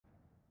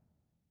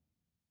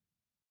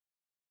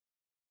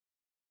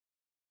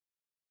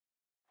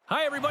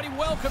Hi, everybody.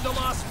 Welcome to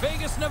Las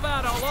Vegas,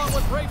 Nevada. Along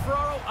with Ray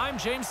Ferraro, I'm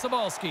James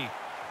Cebulski.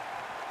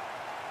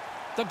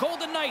 The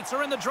Golden Knights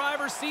are in the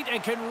driver's seat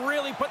and can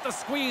really put the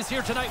squeeze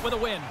here tonight with a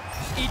win.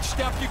 Each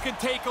step you can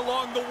take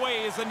along the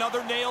way is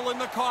another nail in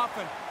the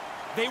coffin.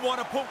 They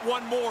want to put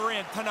one more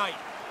in tonight.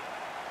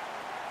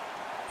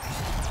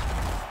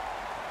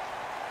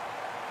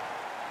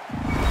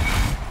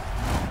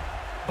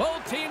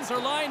 Both teams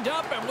are lined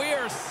up, and we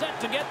are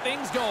set to get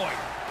things going.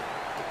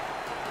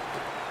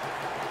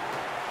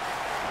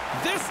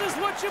 This is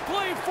what you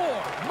play for.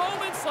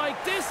 Moments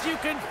like this, you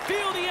can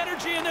feel the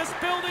energy in this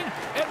building,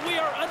 and we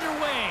are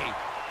underway.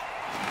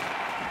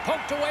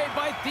 Poked away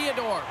by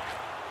Theodore.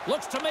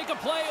 Looks to make a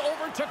play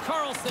over to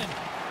Carlson.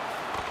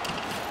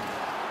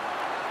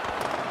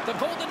 The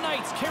Golden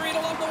Knights carried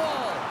along the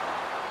wall.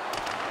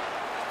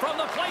 From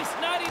the place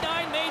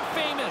 99 made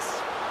famous.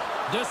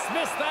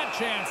 Dismiss that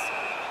chance.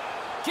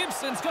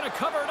 Gibson's going to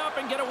cover it up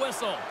and get a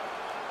whistle.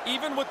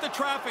 Even with the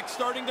traffic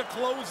starting to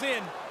close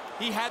in,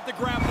 he had to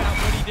grab that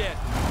when he did.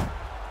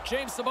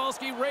 James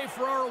Cebulski, Ray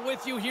Ferraro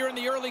with you here in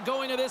the early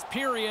going of this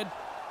period.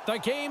 The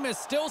game is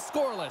still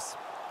scoreless.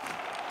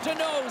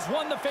 Deneau's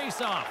won the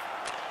faceoff.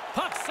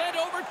 Puck sent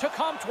over to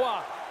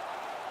Comtois.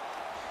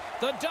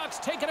 The Ducks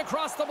take it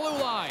across the blue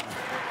line.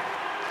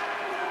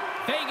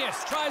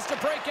 Vegas tries to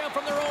break out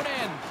from their own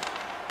end.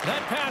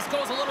 That pass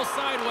goes a little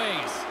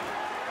sideways.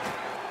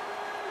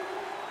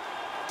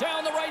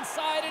 Down the right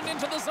side and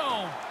into the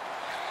zone.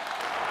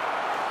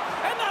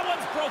 And that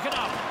one's broken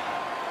up.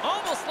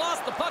 Almost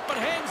lost the puck, but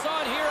hangs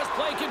on here as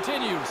play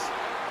continues.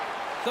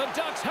 The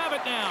Ducks have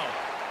it now.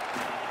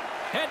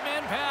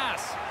 Headman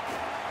pass.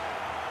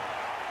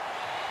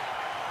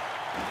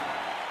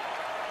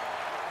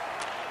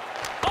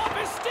 Off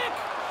his stick.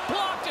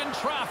 Blocked in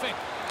traffic.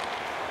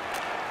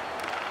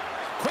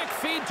 Quick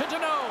feed to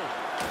Deneau.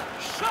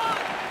 Shot!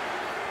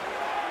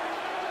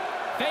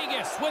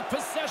 Vegas with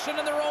possession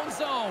in their own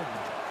zone.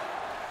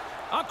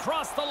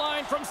 Across the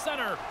line from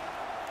center.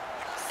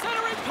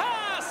 Centering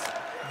pass!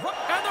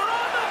 And they're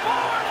on the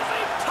board as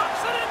he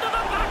tucks it into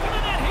the back of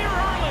the net here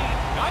early.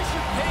 I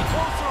should pay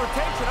closer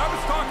attention. I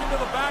was talking to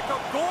the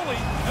backup goalie,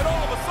 and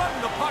all of a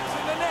sudden the puck's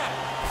in the net.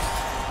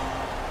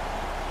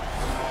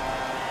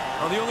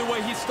 Well, the only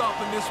way he's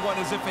stopping this one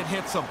is if it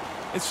hits him.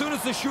 As soon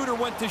as the shooter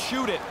went to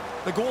shoot it,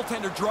 the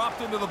goaltender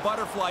dropped into the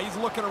butterfly. He's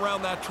looking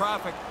around that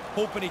traffic,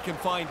 hoping he can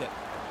find it.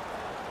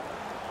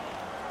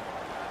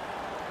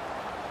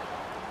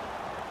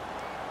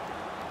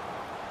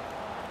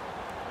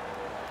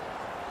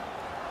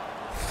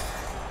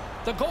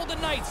 The Golden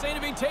Knights seem to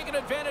be taking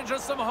advantage of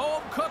some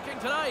home cooking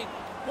tonight.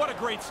 What a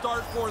great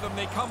start for them.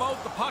 They come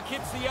out, the puck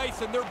hits the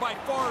ice, and they're by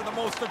far the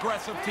most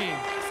aggressive team.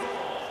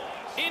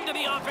 Into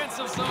the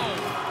offensive zone.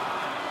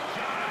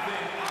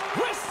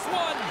 Wrists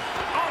one.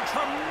 Oh,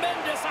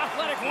 tremendous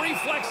athletic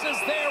reflexes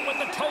there with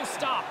the toe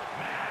stop.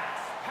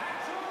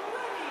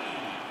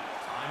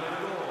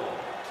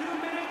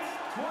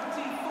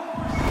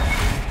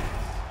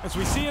 As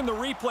we see in the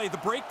replay, the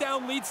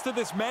breakdown leads to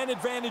this man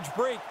advantage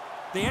break.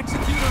 They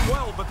executed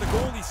well, but the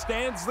goalie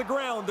stands the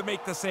ground to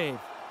make the save.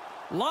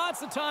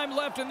 Lots of time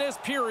left in this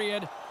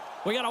period.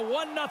 We got a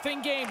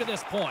 1-0 game to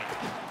this point.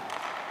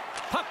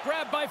 Puck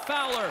grabbed by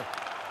Fowler.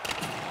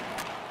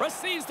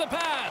 Receives the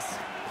pass.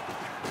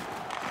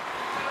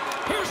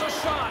 Here's a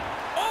shot.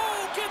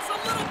 Oh, gets a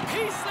little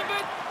piece of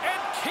it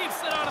and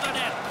keeps it out of the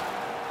net.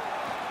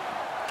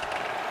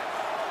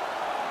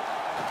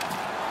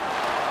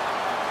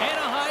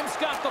 Anaheim's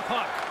got the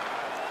puck.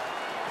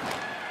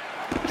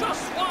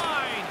 Just wide.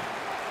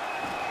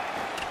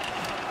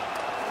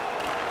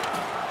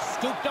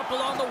 Scooped up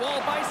along the wall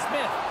by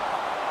Smith.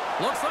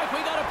 Looks like we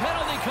got a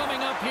penalty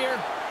coming up here.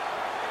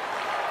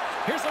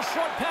 Here's a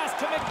short pass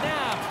to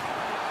McNabb.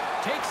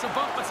 Takes a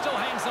bump but still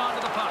hangs on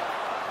to the puck.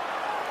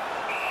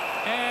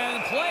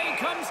 And play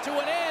comes to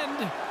an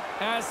end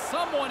as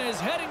someone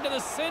is heading to the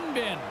sin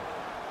bin.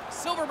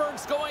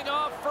 Silverberg's going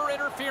off for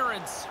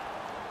interference.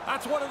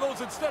 That's one of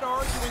those, instead of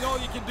arguing, all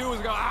you can do is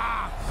go,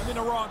 I'm in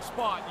the wrong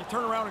spot. You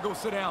turn around and go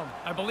sit down.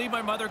 I believe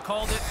my mother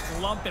called it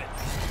lump it.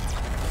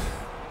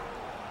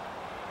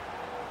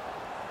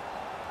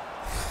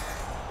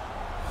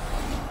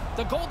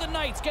 The Golden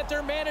Knights get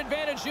their man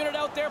advantage unit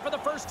out there for the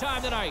first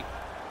time tonight.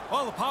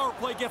 Well, the power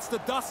play gets to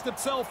dust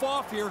itself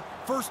off here.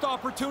 First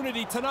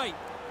opportunity tonight.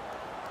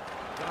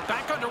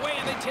 Back underway,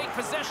 and they take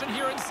possession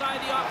here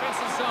inside the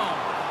offensive zone.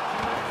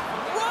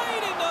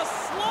 Right in the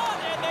slot,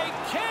 and they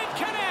can't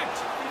connect.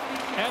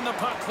 And the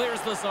puck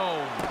clears the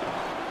zone.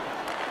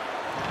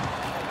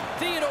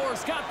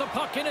 Theodore's got the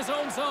puck in his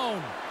own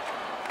zone.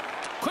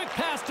 Quick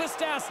pass to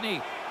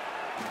Stastny.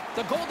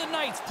 The Golden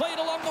Knights played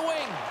along the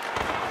wing.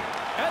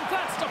 And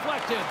that's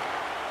deflected.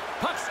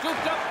 Puck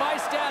scooped up by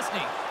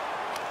Stastny.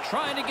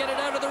 Trying to get it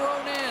out of their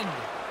own end.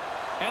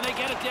 And they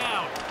get it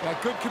down. Yeah,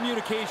 good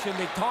communication.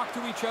 They talk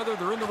to each other.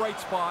 They're in the right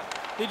spot.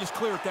 They just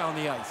clear it down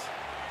the ice.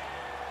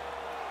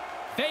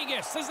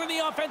 Vegas is in the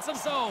offensive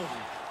zone.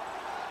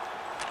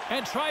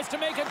 And tries to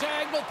make a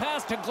diagonal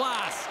pass to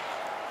Glass.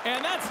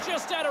 And that's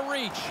just out of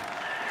reach.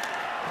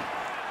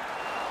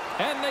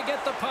 And they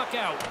get the puck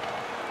out.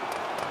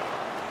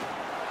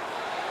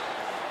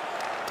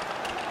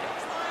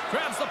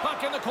 Grabs the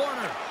puck in the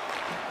corner.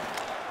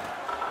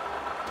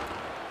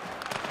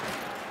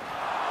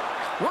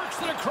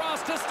 Works it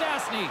across to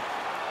Stastny.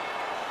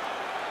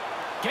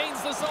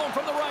 Gains the zone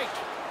from the right.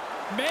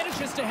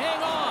 Manages to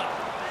hang on.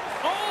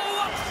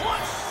 Oh, a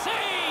clutch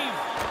save!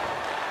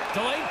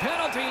 Delayed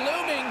penalty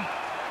looming.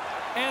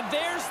 And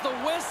there's the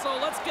whistle.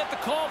 Let's get the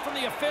call from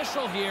the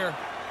official here.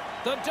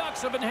 The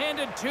Ducks have been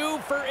handed 2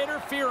 for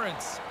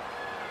interference.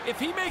 If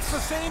he makes the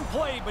same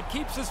play but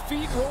keeps his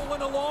feet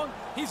rolling along,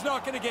 he's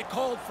not going to get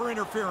called for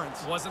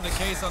interference. Wasn't the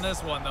case on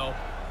this one, though.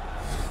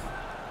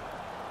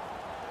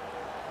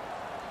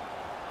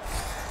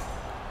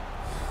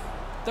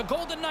 The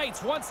Golden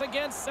Knights once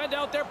again send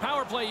out their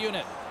power play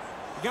unit.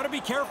 You got to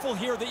be careful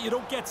here that you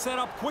don't get set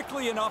up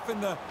quickly enough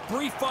and the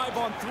brief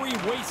 5-on-3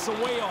 wastes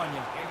away on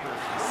you.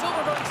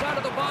 Silverberg's out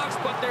of the box,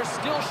 but they're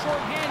still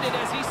short-handed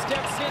as he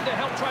steps in to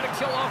help try to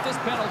kill off this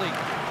penalty.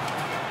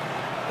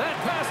 That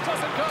pass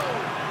doesn't go.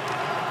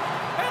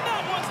 And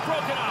that one's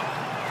broken up.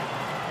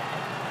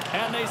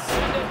 And they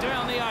send it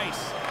down the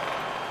ice.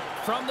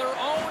 From their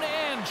own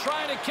end,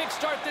 trying to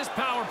kickstart this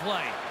power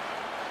play.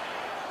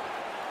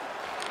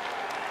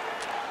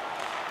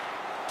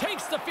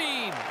 Takes the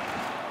feed.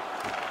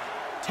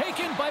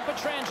 Taken by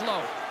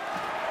Pietrangelo.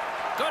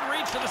 Good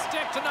reach to the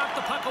stick to knock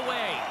the puck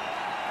away.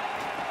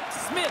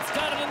 Smith's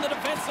got it in the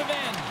defensive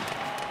end.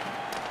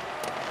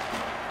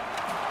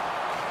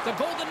 The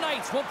Golden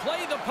Knights will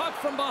play the puck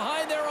from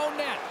behind their own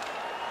net.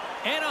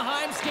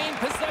 Anaheim's gained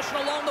possession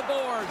along the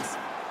boards.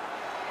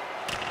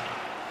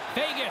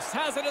 Vegas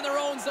has it in their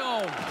own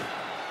zone.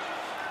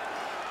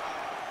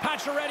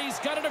 Pacioretty's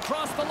got it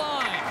across the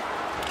line.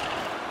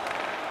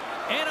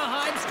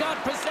 Anaheim's got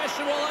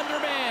possession while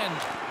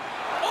undermanned.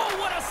 Oh,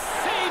 what a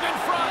save in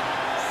front!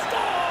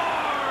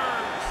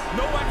 Scores!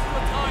 No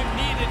extra time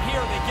needed here.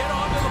 They get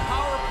onto the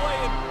power play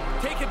and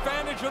take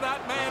advantage of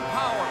that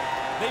manpower.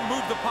 They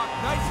move the puck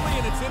nicely,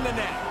 and it's in the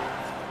net.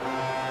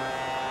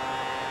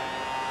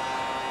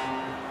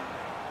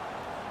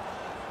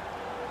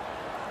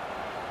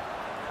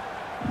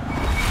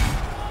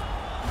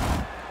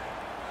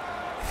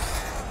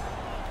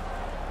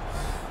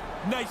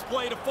 Nice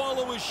play to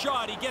follow his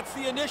shot. He gets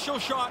the initial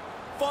shot,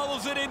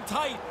 follows it in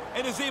tight,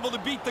 and is able to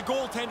beat the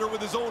goaltender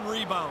with his own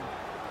rebound.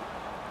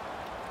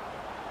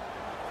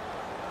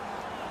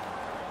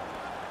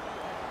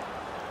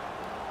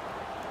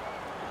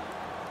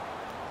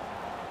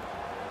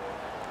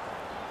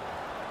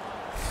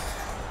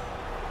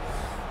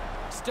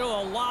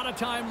 Still a lot of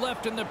time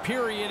left in the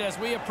period as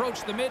we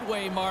approach the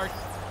midway mark.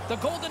 The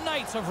Golden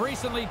Knights have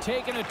recently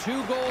taken a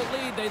 2-goal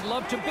lead. They'd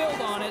love to build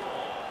on it.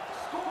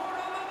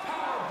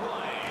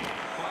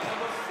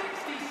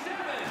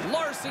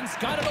 Larson's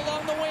got it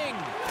along the wing.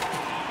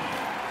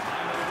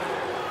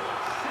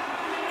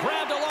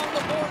 Grabbed along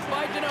the boards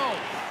by Deneau.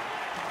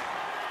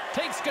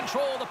 Takes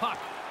control of the puck.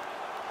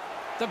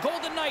 The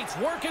Golden Knights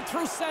work it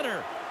through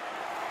center.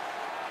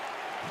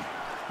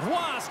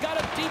 Ross got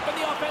it deep in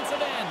the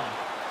offensive end.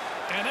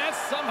 And that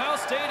somehow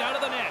stayed out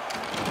of the net.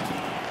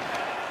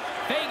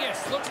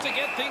 Vegas looks to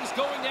get things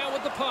going now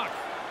with the puck.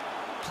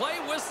 Play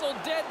whistle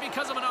dead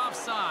because of an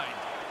offside.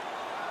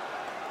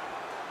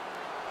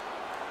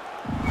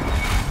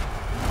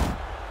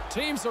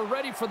 Teams are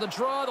ready for the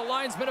draw. The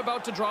linesman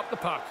about to drop the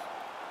puck.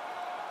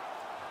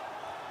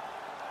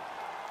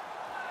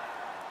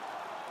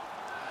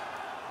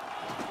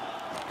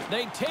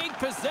 They take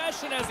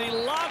possession as he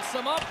locks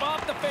them up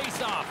off the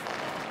faceoff.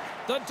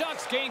 The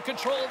Ducks gain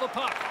control of the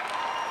puck.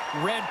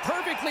 Read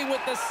perfectly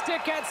with the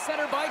stick at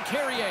center by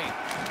Carrier.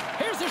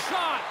 Here's a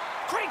shot.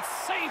 Great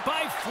save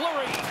by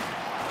Fleury.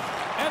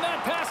 And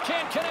that pass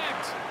can't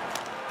connect.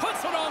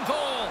 Puts it on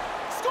goal.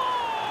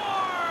 Scores!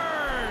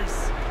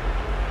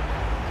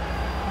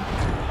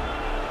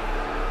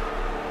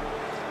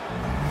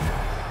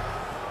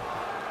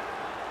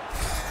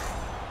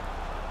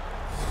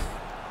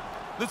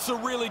 This is a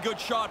really good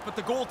shot, but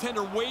the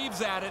goaltender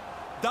waves at it,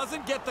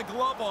 doesn't get the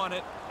glove on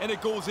it, and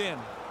it goes in.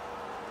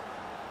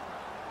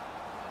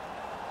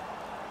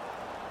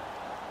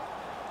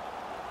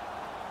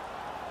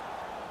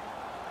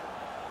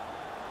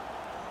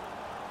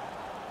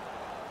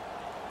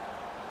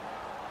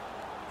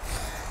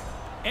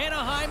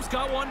 Anaheim's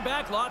got one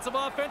back. Lots of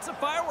offensive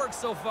fireworks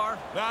so far.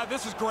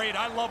 This is great.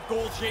 I love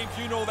goals, James.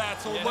 You know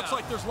that. So it looks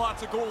like there's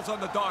lots of goals on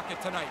the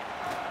docket tonight.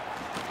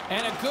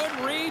 And a good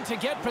read to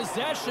get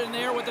possession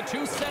there with the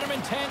two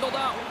centermen tangled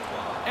up.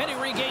 And he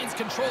regains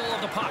control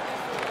of the puck.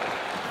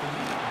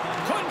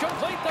 Couldn't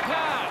complete the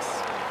pass.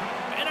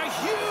 And a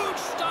huge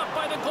stop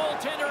by the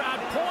goaltender at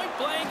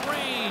point-blank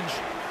range.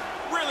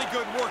 Really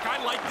good work.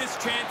 I like this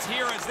chance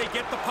here as they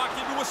get the puck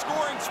into a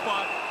scoring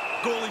spot.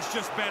 Goalie's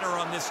just better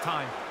on this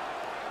time.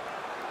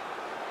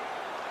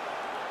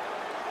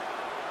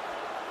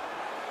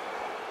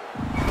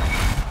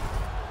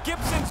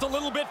 Gibson's a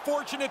little bit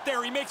fortunate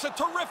there. He makes a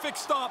terrific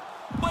stop,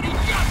 but he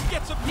just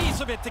gets a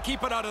piece of it to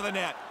keep it out of the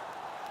net.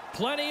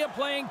 Plenty of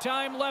playing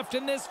time left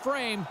in this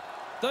frame.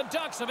 The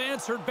Ducks have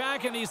answered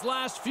back in these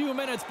last few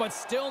minutes, but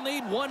still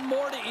need one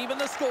more to even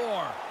the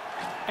score.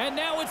 And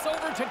now it's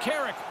over to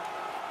Carrick.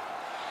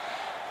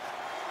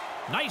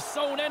 Nice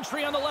zone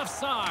entry on the left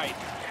side.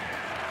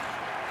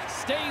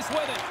 Stays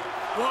with it.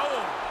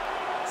 Whoa!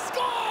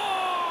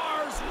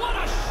 Scores! What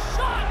a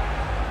shot!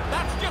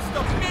 That's just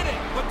a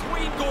minute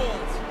between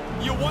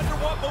goals. You wonder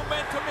what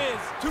momentum is.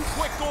 2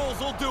 quick goals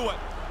will do it.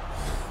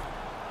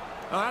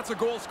 Now that's a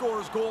goal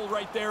scorer's goal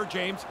right there,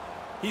 James.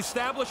 He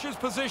establishes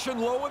position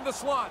low in the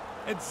slot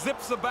and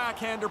zips the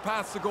backhander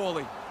past the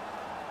goalie.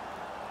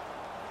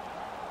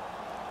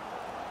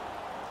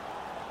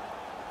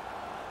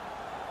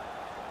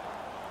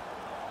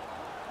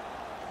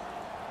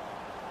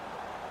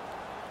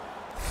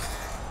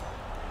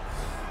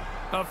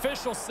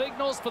 Official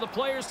signals for the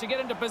players to get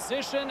into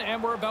position,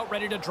 and we're about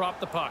ready to drop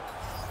the puck.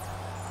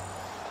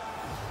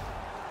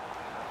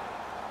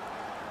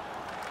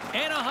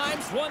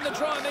 Anaheim's won the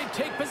draw, and they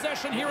take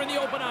possession here in the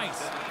open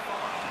ice.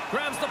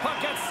 Grabs the puck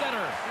at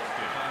center.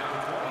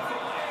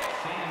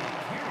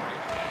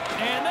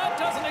 And that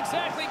doesn't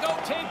exactly go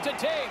tape to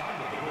tape.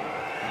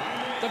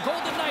 The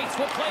Golden Knights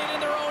will play it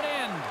in their own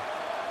end.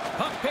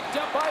 Puck picked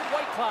up by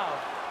Whitecloud.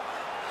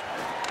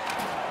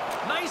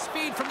 Nice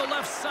feed from the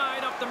left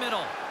side up the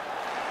middle.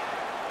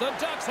 The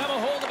Ducks have a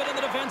hold of it in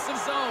the defensive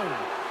zone.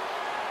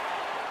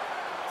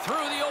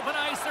 Through the open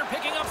ice, they're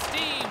picking up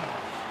steam.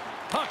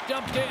 Puck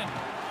dumped in.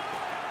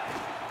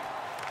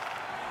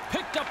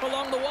 Picked up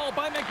along the wall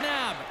by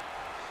McNabb.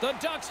 The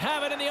Ducks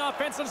have it in the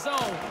offensive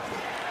zone.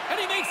 And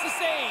he makes the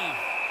save.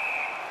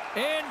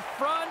 In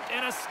front,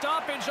 and a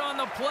stoppage on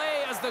the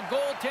play as the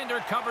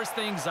goaltender covers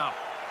things up.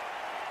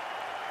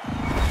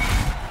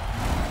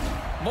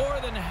 More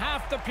than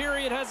half the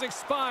period has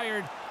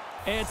expired.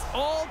 It's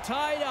all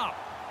tied up.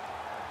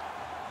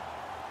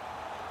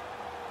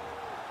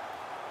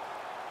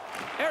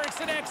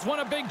 Eriksson X won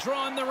a big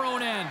draw in their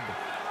own end.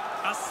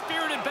 A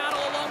spirited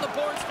battle along the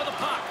boards for the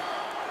puck.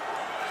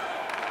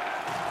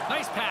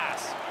 Nice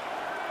pass.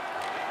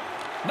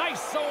 Nice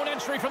zone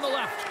entry from the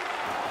left.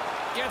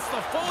 Gets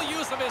the full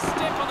use of his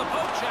stick on the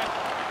poke check.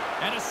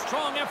 And a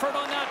strong effort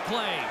on that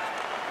play.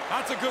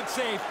 That's a good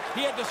save.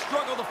 He had to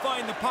struggle to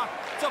find the puck.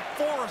 It's a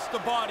forest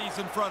of bodies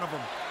in front of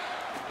him.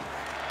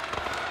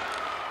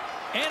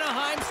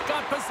 Anaheim's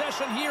got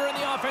possession here in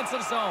the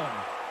offensive zone.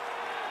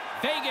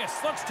 Vegas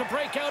looks to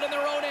break out in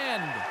their own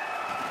end.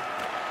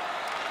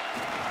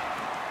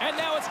 And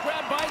now it's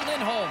grabbed by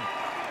Lindholm.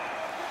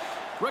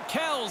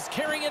 Raquel's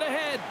carrying it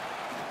ahead.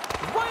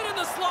 Right in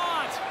the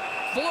slot.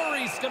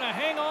 Fleury's going to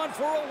hang on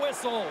for a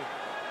whistle.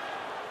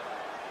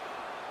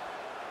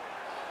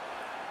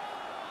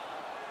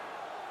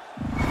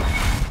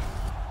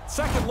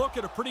 Second look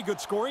at a pretty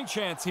good scoring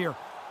chance here.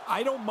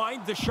 I don't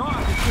mind the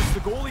shot. It's just the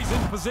goalie's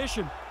in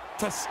position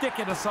to stick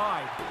it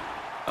aside.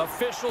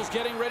 Officials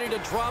getting ready to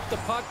drop the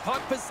puck.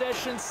 Puck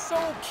possession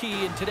so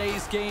key in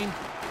today's game.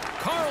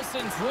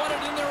 Carlson's won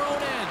it in their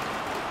own end.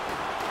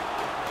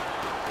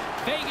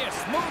 Vegas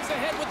moves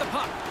ahead with the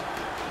puck.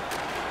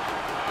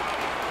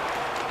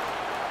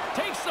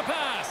 Takes the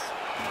pass.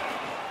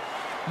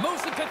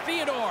 Moves it to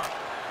Theodore.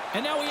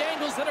 And now he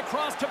angles it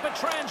across to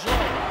Pietrangelo.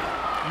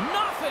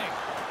 Nothing.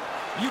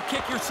 You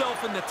kick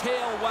yourself in the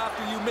tail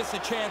after you miss a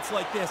chance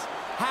like this.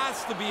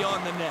 Has to be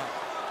on the net.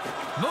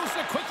 Moves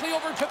it quickly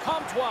over to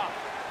Comtois.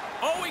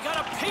 Oh, he got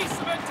a piece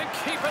of it to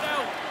keep it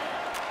out.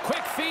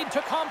 Quick feed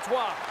to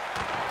Comtois.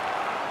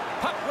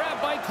 Puck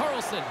grabbed by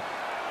Carlson.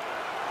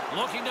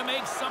 Looking to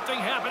make something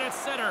happen at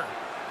center.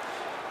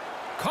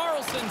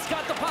 Carlson's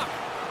got the puck.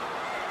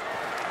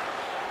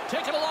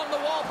 Taken along the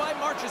wall by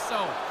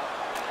Marchessault.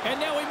 And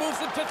now he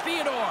moves it to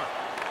Theodore.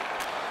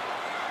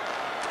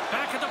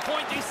 Back at the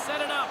point, they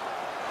set it up.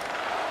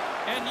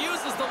 And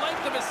uses the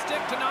length of his stick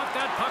to knock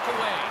that puck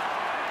away.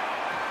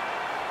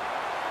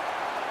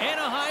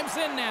 Anaheim's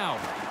in now.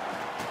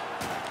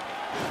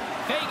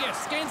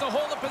 Vegas gains a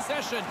hold of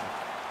possession.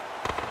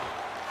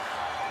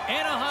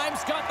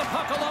 Anaheim's got the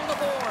puck along the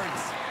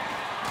boards.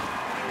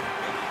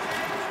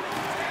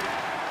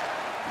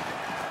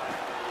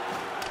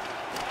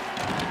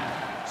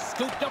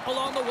 Scooped up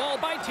along the wall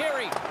by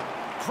Terry.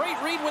 Great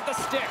read with the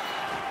stick.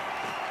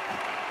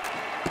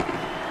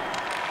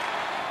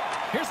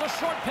 Here's a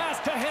short pass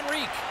to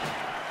Henrique.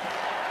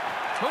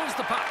 Moves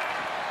the puck.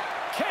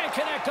 Can't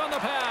connect on the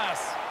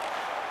pass.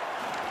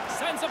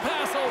 Sends a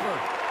pass over.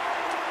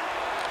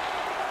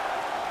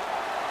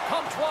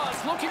 Comtois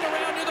looking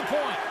around near the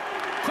point.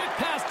 Quick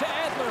pass to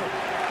Adler.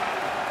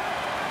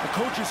 The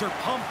coaches are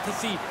pumped to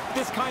see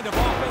this kind of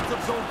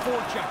offensive zone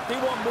forecheck. They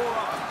want more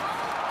of it.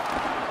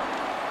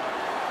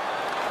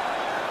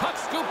 Puck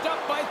scooped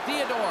up by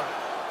Theodore.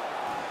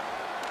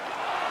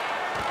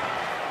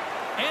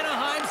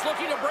 Anaheim's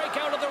looking to break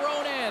out of their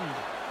own end.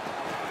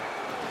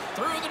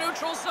 Through the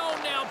neutral zone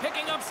now,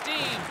 picking up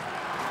steam.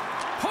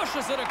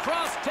 Pushes it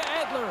across to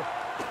Adler.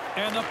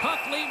 And the puck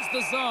leaves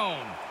the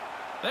zone.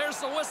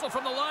 There's the whistle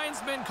from the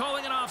linesman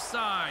calling an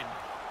offside.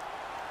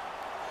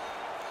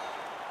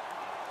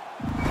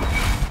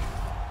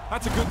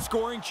 That's a good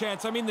scoring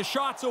chance. I mean, the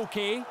shot's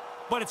okay,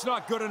 but it's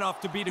not good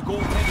enough to beat a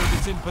goaltender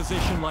that's in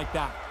position like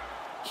that.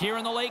 Here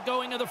in the late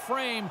going of the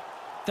frame,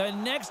 the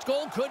next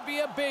goal could be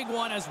a big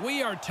one as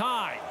we are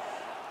tied.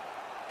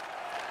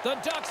 The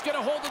Ducks get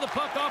a hold of the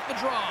puck off the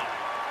draw.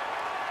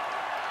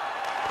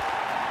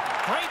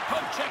 Great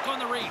poke check on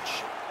the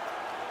reach.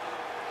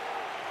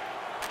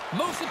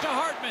 Moves it to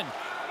Hartman.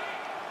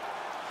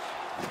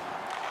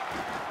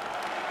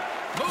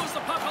 Moves the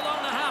puck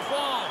along the half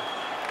wall.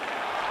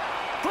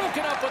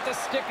 Broken up with the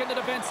stick in the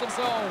defensive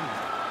zone.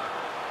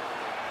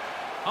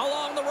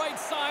 Along the right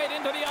side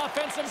into the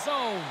offensive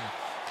zone.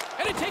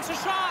 And he takes a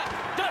shot.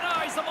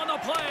 Denies him on the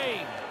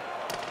play.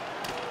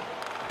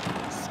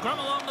 Scrum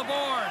along the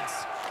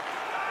boards.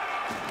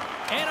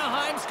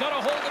 Anaheim's got a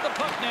hold of the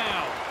puck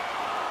now.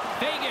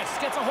 Vegas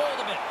gets a hold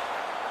of it.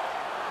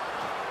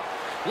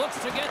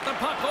 Looks to get the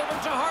puck over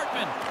to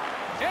Hartman.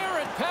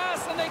 Errant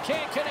pass, and they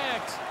can't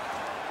connect.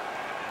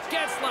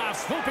 Getzlaf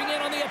swooping in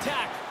on the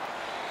attack.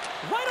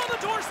 Right on the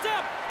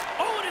doorstep.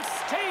 Oh, and it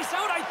stays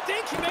out. I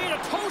think he made a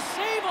toe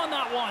save on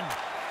that one.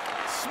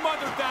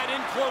 Smothered that in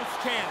close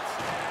chance.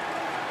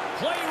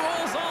 Play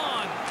rolls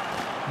on.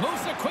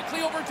 Moves it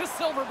quickly over to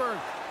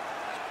Silverberg.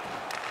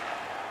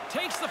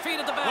 Takes the feed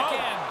at the back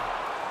end.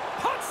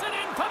 Puts it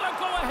in for the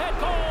go-ahead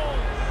goal.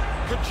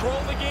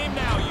 Control the game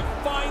now. You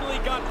finally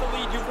got the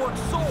lead. You've worked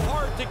so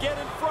hard to get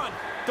in front.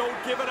 Don't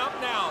give it up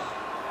now.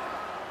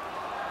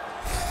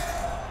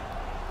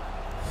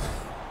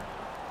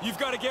 You've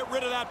got to get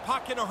rid of that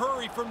puck in a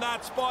hurry from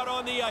that spot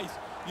on the ice.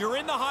 You're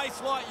in the high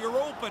slot, you're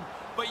open,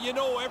 but you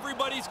know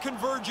everybody's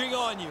converging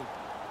on you.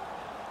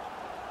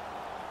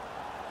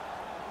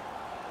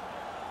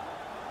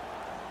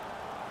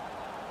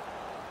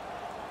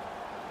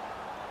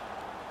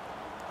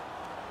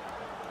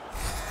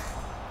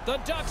 The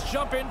Ducks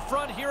jump in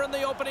front here in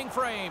the opening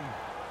frame.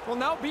 Well,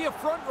 now be a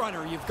front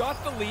runner. You've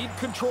got the lead,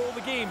 control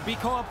the game, be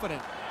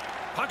confident.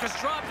 Puck is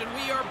dropped and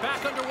we are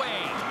back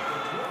underway.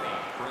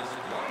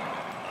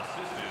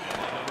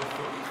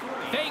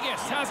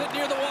 Vegas has it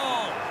near the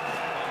wall.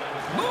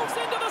 Moves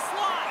into the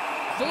slot.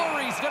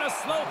 Fleury's going to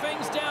slow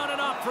things down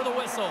and up for the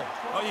whistle.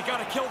 Oh, you got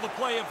to kill the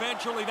play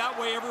eventually. That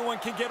way everyone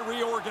can get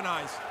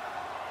reorganized.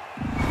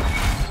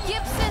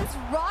 Gibson's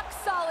rock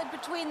solid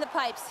between the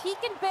pipes. He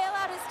can bail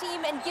out his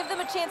team and give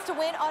them a chance to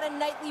win on a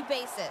nightly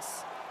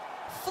basis.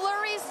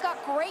 Fleury's got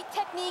great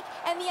technique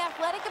and the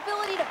athletic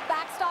ability to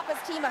backstop his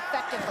team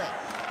effectively.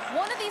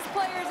 One of these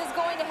players is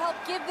going to help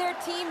give their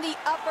team the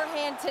upper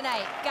hand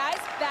tonight.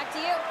 Guys, back to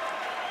you.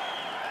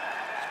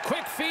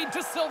 Quick feed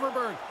to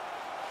Silverberg.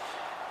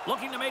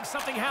 Looking to make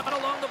something happen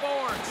along the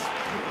boards.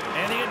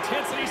 And the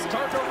intensity's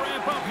starting to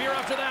ramp up here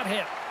after that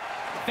hit.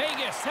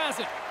 Vegas has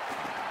it.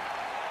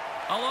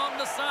 Along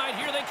the side,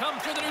 here they come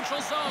through the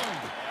neutral zone.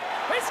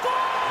 He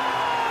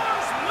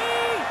scores! We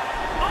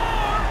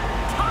are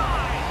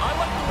tied! I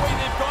like the way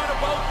they've gone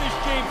about this,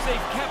 James.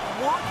 They've kept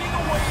working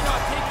away, not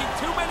taking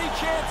too many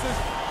chances,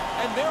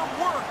 and their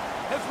work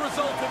has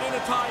resulted in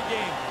a tie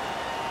game.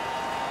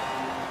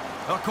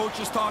 Now,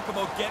 coaches talk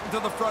about getting to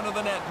the front of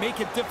the net, make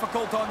it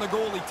difficult on the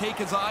goalie, take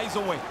his eyes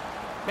away.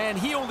 Man,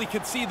 he only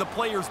can see the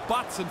players'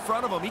 butts in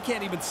front of him. He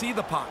can't even see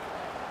the puck.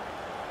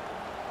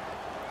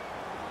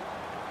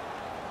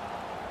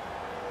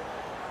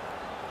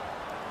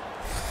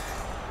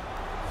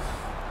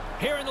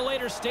 Here in the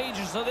later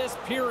stages of this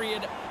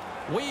period,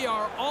 we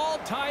are all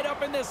tied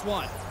up in this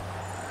one.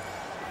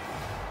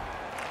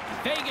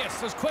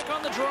 Vegas is quick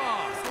on the draw.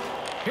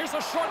 Here's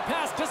a short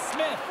pass to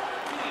Smith.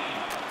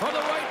 From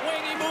the right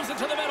wing, he moves it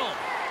to the middle.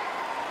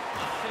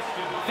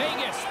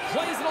 Vegas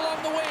plays it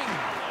along the wing.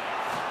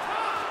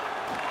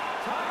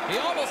 He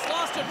almost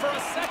lost it for a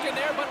second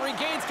there, but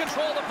regains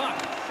control of the puck.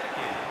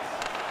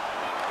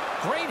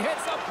 Great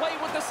hits up play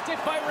with the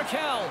stick by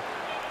Raquel.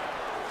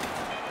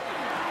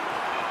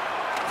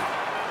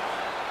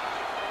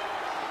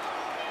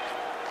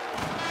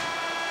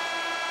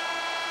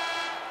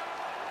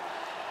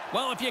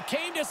 Well, if you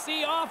came to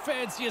see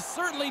offense, you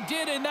certainly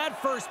did in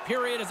that first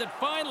period as it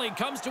finally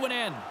comes to an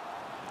end.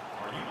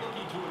 Are you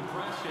looking to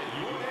impress at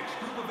your next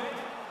group event?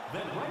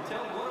 Then rent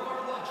out one of our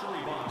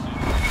luxury boxes.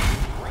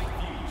 Great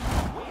views,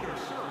 waiter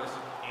service,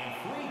 and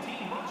free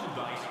team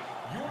merchandise.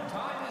 Your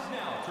time is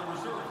now to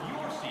reserve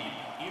your seat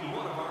in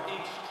one of our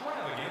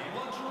extravagant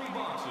luxury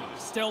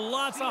boxes. Still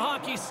lots of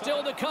hockey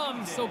still to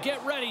come, so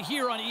get ready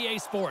here on EA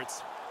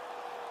Sports.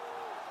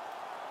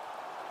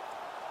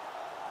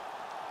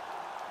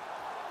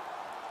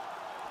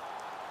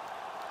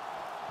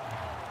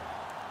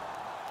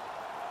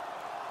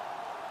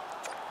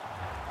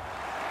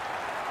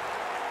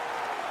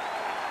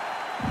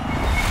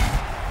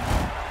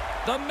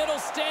 The middle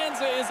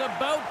stanza is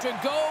about to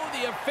go.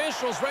 The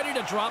official's ready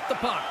to drop the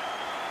puck.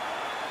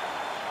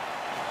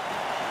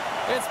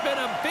 It's been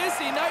a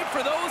busy night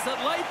for those that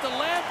light the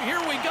lamp.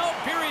 Here we go,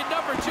 period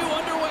number 2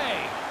 underway.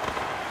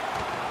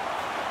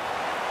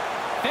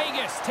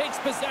 Vegas takes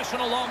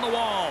possession along the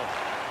wall.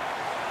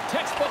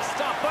 Textbook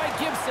stop by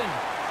Gibson.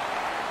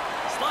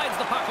 Slides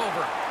the puck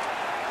over.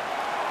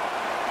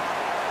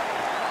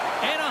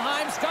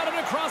 Anaheim's got it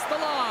across the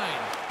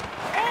line.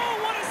 Oh,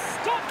 what a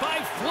stop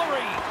by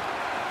Fleury.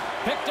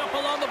 Picked up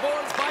along the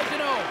boards by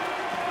Deneau.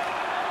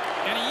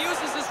 And he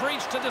uses his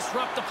reach to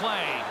disrupt the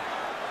play.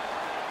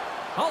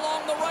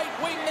 Along the right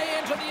wing, they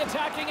enter the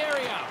attacking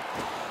area.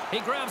 He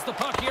grabs the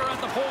puck here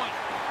at the point.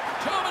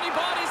 Too many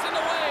bodies in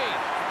the way.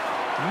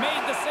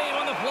 Made the save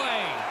on the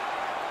play.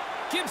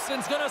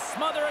 Gibson's going to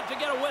smother it to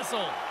get a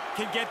whistle.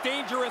 Can get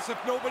dangerous if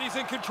nobody's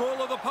in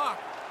control of the puck.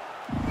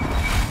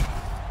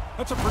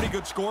 That's a pretty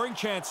good scoring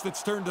chance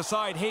that's turned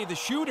aside. Hey, the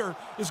shooter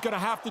is going to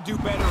have to do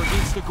better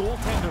against the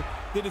goaltender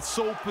that is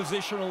so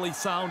positionally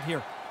sound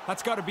here.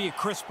 That's got to be a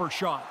crisper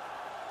shot.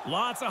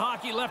 Lots of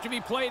hockey left to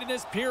be played in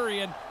this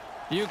period.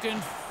 You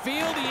can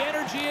feel the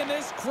energy in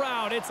this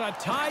crowd. It's a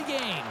tie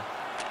game.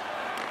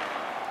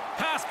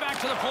 Pass back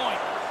to the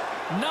point.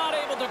 Not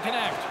able to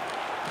connect.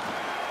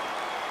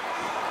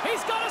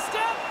 He's got a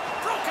step.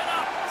 Broken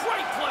up.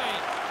 Great play.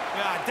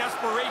 Yeah,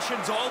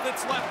 desperation's all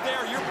that's left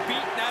there. You're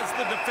beaten as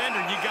the defender.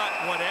 You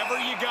got whatever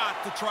you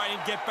got to try and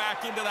get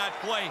back into that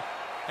play.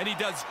 And he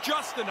does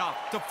just enough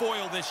to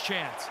foil this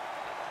chance.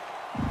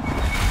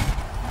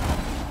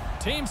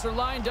 Teams are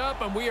lined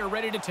up, and we are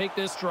ready to take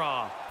this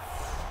draw.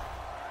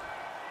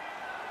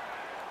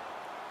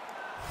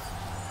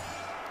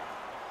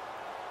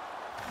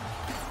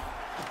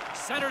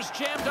 Center's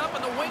jammed up,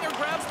 and the winger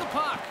grabs the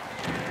puck.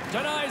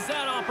 Denies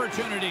that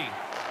opportunity.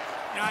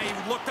 Yeah,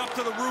 he looked up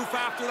to the roof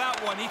after that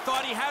one. He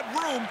thought he had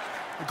room.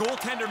 The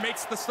goaltender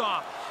makes the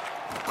stop.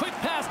 Quick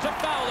pass to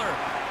Fowler.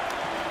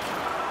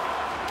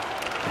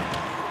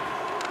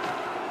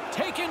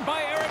 Taken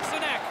by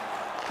Eriksson Ek.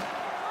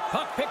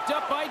 Puck picked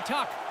up by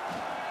Tuck.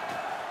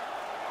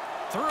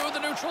 Through the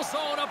neutral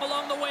zone, up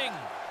along the wing.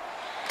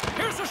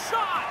 Here's a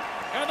shot!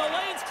 And the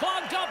lane's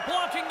clogged up,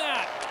 blocking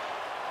that.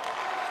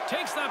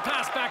 Takes that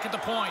pass back at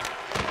the point.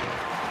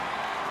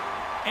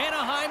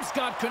 Anaheim's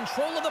got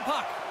control of the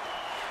puck.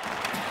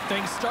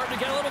 Things starting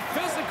to get a little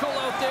physical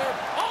out there.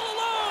 All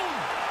alone!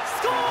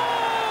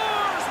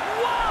 Scores!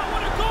 Wow,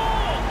 what a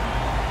goal!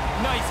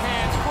 Nice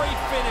hands, great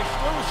finish.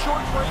 Little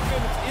short break,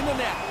 and it's in the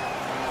net.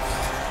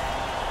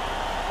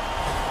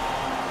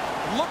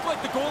 Looked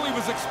like the goalie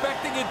was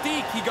expecting a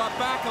deke. He got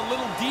back a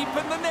little deep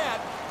in the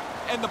net,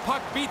 and the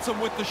puck beats him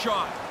with the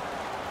shot.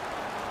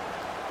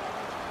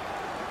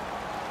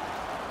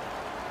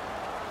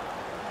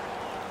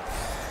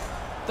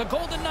 The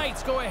Golden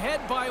Knights go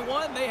ahead by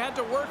one. They had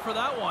to work for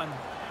that one.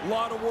 A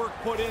lot of work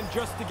put in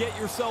just to get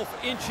yourself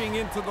inching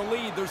into the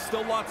lead. There's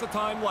still lots of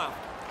time left.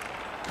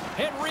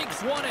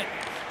 Henrique's won it.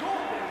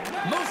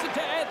 Moves it to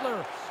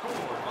Edler.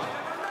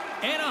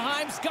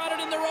 Anaheim's got it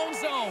in their own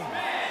zone.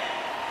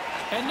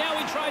 And now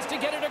he tries to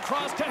get it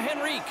across to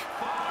Henrique.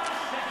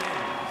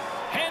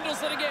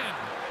 Handles it again.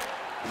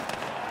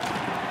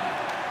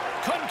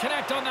 Couldn't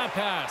connect on that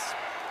pass.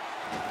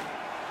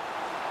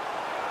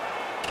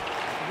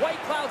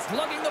 White Cloud's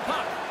lugging the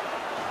puck.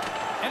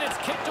 And it's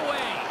kicked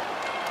away.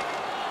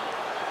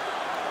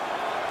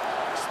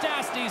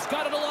 Stastny's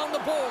got it along the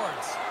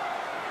boards.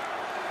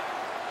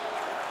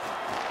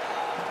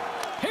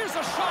 Here's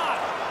a shot.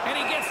 And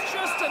he gets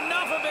just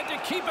enough of it to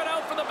keep it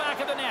out for the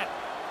back of the net.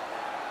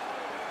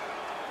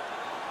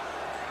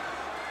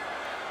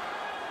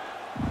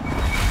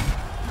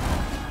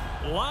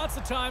 Lots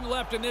of time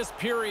left in this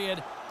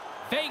period.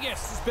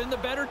 Vegas has been the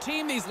better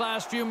team these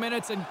last few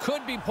minutes and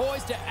could be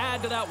poised to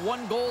add to that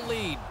one-goal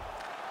lead.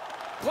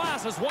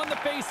 Glass has won the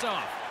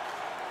faceoff.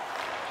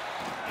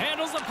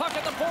 Handles the puck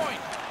at the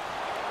point.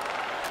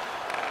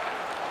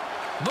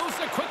 Moves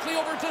it quickly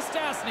over to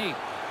Stastny.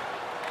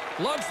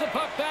 Lugs the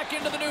puck back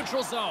into the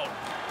neutral zone.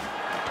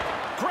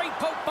 Great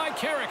poke by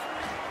Carrick.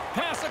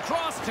 Pass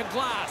across to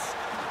Glass.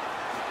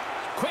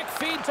 Quick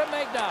feed to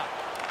Magna.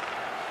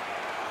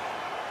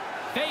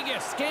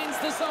 Vegas gains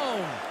the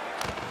zone.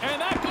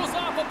 And that goes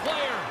off a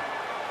player.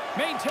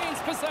 Maintains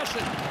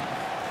possession.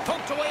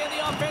 Poked away in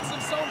the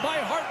offensive zone by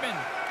Hartman.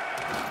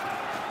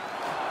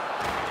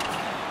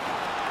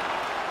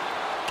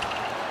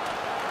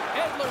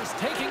 Edler's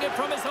taking it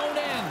from his own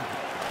end.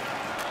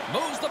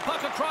 Moves the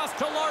puck across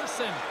to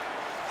Larson.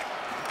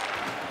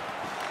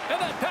 And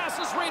that pass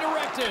is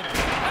redirected.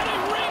 And he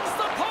rings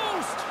the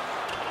post.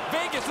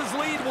 Vegas's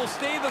lead will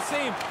stay the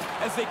same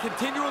as they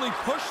continually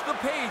push the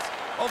pace,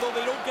 although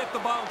they don't get the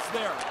bounce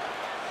there.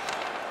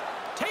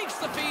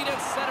 Takes the feed at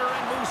center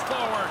and moves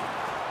forward.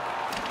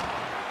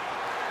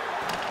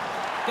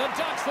 The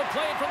Ducks will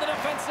play it from the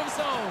defensive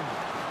zone.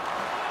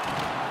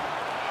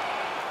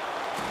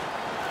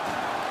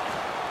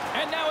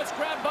 And now it's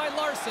grabbed by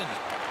Larson.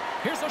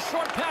 Here's a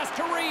short pass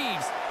to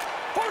Reeves.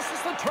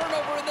 Forces the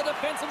turnover in the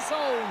defensive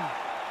zone.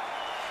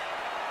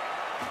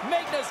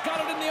 Magna's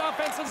got it in the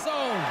offensive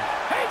zone.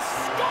 He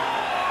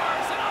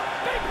scores! And a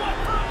big one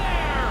from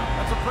there!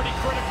 That's a pretty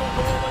critical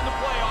goal in the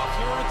playoffs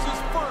here. It's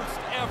his first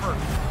ever.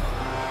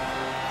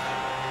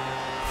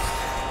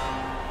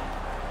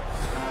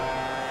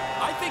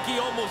 I think he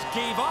almost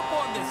gave up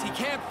on this. He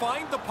can't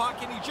find the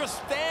puck, and he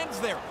just stands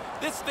there.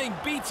 This thing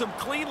beats him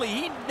cleanly.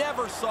 He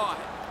never saw it.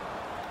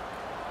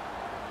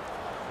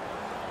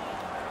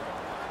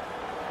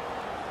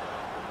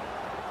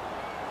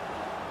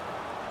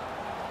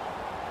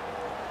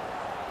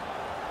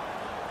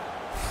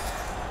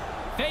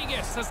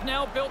 Vegas has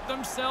now built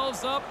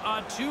themselves up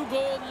a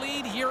 2-goal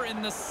lead here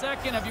in the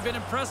second. Have you been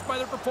impressed by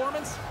their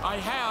performance? I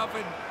have,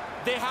 and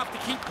They have to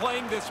keep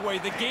playing this way.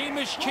 The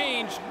game has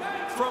changed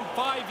from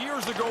 5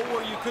 years ago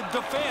where you could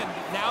defend.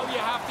 Now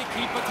you have to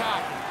keep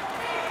attacking.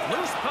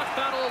 Loose puck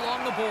battle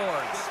along the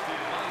boards.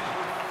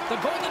 The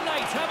Golden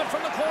Knights have it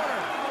from the corner.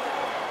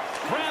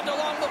 Grabbed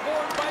along the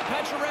boards by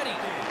Pacioretty.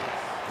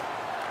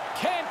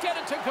 Can't get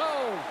it to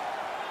go.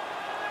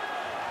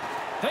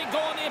 They go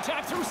on the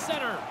attack through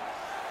center.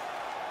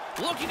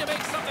 Looking to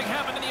make something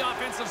happen in the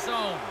offensive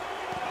zone.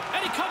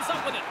 And he comes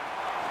up with it.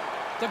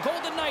 The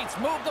Golden Knights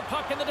move the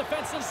puck in the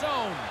defensive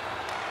zone.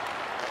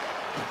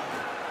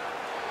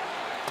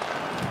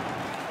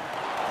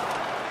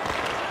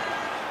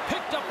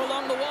 Picked up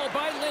along the wall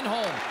by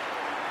Lindholm.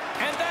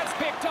 And that's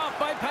picked up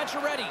by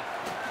Pacioretty.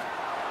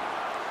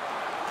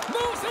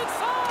 Moves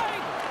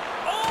inside.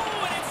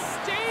 Oh, and it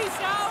stays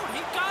out.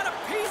 He got a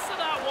piece of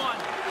that one.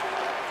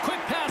 Quick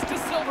pass to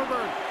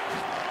Silverberg.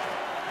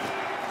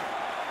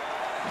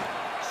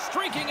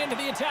 Streaking into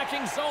the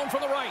attacking zone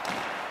from the right.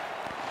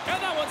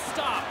 And that one's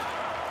stopped.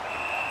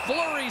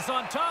 Fleury's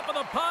on top of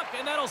the puck,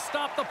 and that'll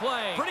stop the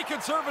play. Pretty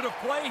conservative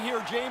play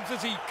here, James,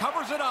 as he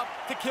covers it up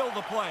to kill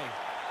the play.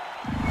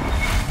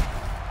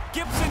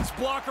 Gibson's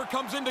blocker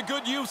comes into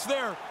good use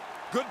there.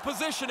 Good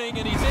positioning,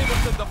 and he's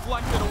able to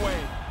deflect it away.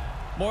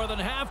 More than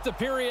half the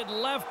period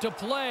left to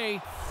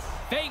play.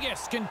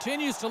 Vegas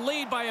continues to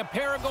lead by a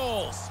pair of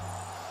goals.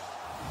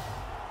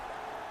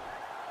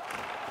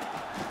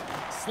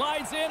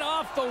 Slides in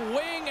off the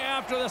wing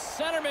after the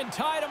centerman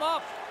tied him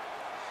up.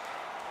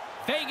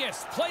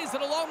 Vegas plays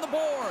it along the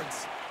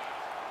boards.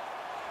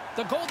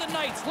 The Golden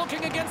Knights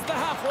looking against the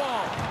half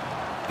wall.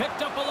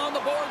 Picked up along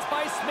the boards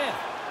by Smith.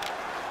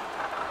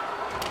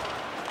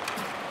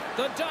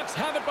 The Ducks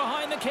have it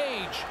behind the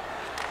cage.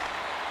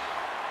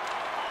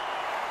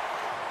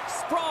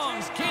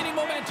 Sprong's gaining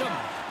momentum.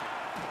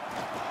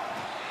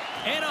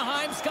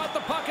 Anaheim's got the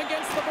puck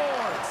against the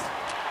boards.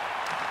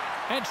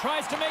 And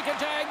tries to make a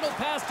diagonal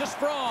pass to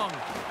Sprong.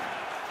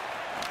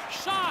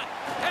 Shot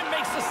and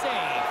makes the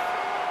save.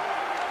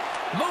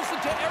 Moves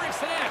it to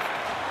Eriksson.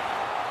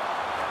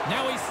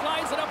 Now he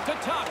slides it up to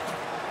Tuck.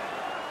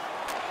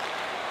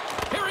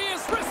 Here he is,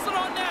 wrists it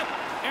on net.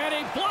 And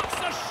he blocks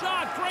the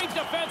shot. Great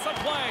defensive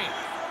play.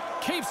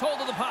 Keeps hold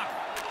of the puck.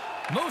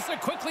 Moves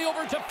it quickly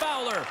over to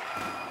Fowler.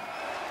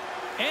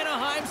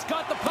 Anaheim's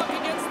got the puck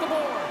against the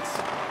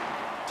boards.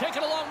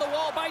 Taken along the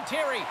wall by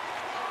Terry.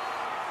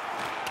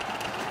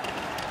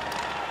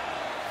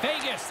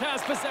 Vegas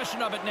has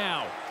possession of it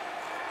now.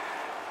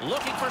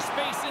 Looking for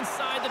space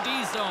inside the D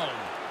zone.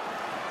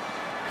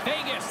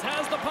 Vegas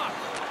has the puck.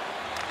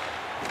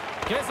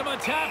 Gives him a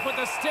tap with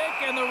the stick,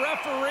 and the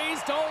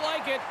referees don't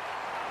like it.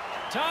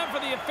 Time for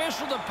the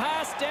official to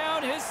pass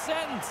down his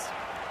sentence.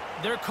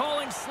 They're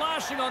calling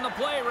slashing on the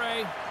play,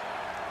 Ray.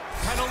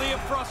 Penalty of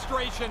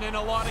frustration in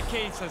a lot of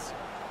cases.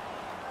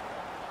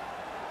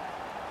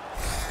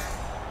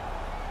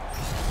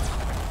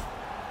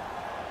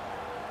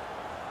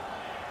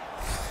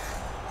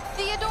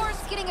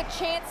 Theodore's getting a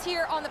chance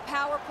here on the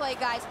power play,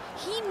 guys.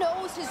 He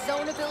knows his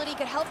zone ability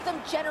could help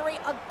them generate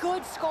a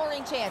good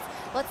scoring chance.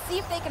 Let's see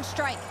if they can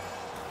strike.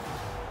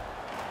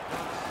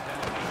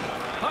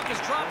 Puck is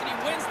dropped, and he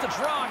wins the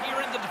draw here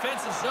in the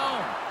defensive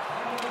zone.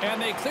 And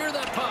they clear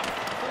that puck.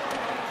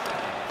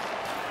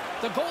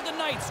 The Golden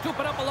Knights scoop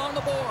it up along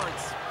the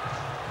boards.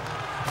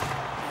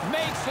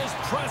 Makes his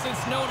presence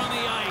known on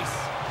the ice.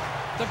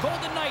 The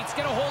Golden Knights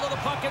get a hold of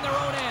the puck in their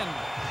own end.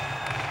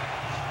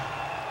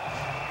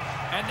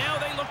 And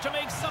now they look to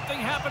make something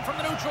happen from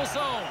the neutral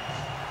zone.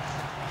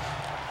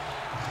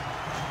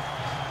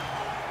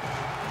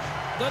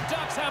 The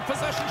Ducks have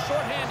possession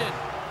shorthanded.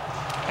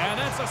 And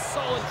that's a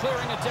solid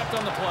clearing attempt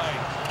on the play.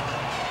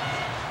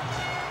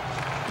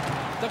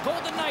 The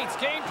Golden Knights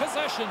gain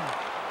possession.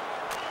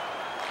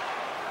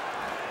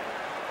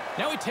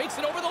 Now he takes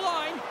it over the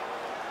line.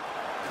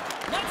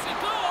 Lets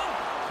it go.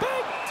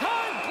 Big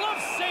time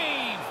glove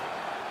save.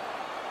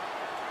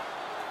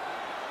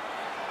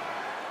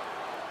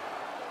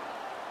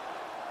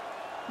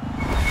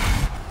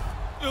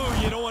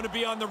 Ooh, you don't want to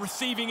be on the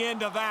receiving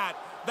end of that.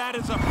 That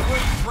is a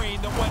freight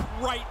train that went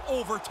right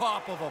over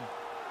top of him.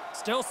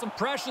 Still some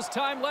precious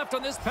time left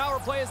on this power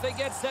play as they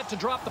get set to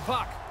drop the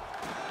puck.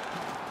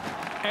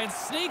 And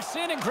sneaks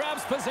in and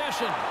grabs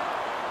possession.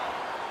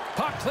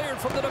 Puck cleared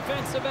from the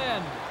defensive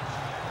end.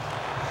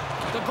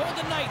 The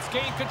Golden Knights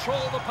gain control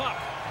of the puck.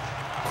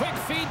 Quick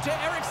feed to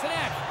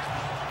Eriksson.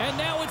 And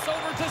now it's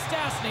over to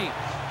Stastny.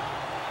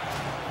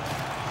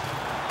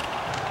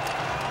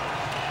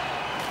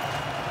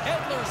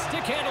 Edler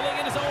stick handling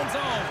in his own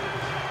zone.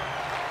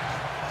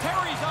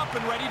 Terry's up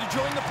and ready to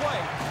join the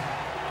play.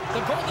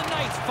 The Golden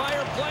Knights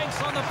fire blanks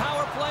on the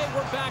power play.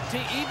 We're back to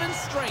even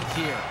strength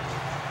here.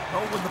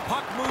 Oh, when the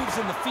puck moves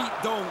and the feet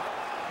don't,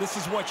 this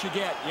is what you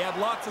get. You had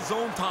lots of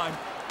zone time,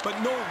 but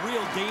no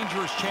real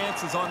dangerous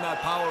chances on that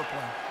power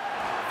play.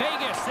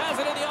 Vegas has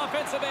it in the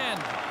offensive end.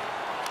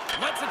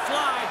 Lets it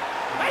fly.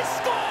 They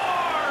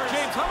score!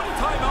 James, how many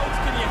timeouts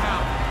can you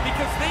have?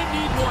 because they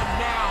need one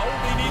now.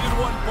 They needed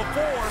one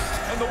before,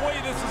 and the way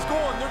this is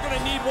going, they're going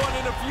to need one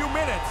in a few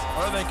minutes.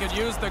 Or they could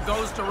use the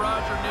ghost of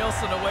Roger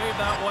Nielsen to wave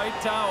that white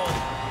towel.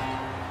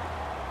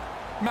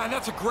 Man,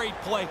 that's a great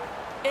play.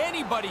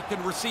 Anybody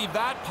can receive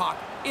that puck.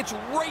 It's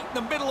right in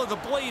the middle of the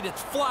blade.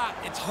 It's flat,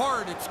 it's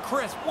hard, it's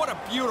crisp. What a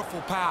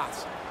beautiful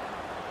pass.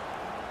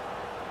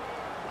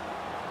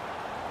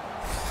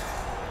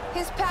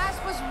 His pass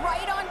was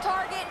right on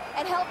target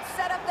and helped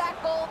set up that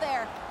goal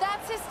there.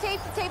 That's his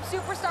tape-to-tape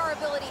superstar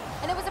ability.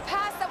 And it was a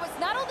pass that was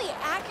not only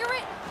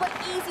accurate, but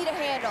easy to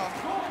handle.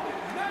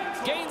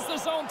 Gains the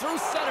zone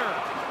through center.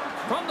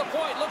 From the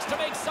point, looks to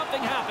make something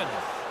happen.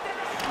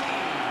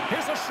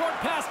 Here's a short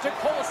pass to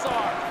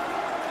Kolesar.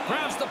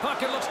 Grabs the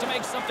puck and looks to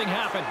make something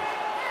happen.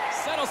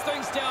 Settles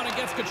things down and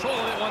gets control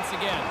of it once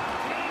again.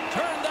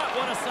 Turn that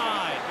one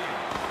aside.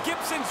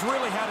 Gibson's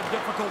really had a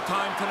difficult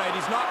time tonight.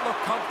 He's not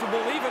looked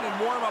comfortable. Even in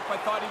warm-up, I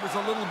thought he was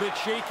a little bit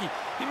shaky.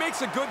 He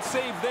makes a good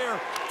save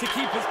there to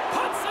keep his...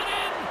 Puts it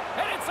in,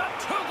 and it's a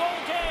 2-goal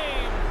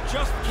game.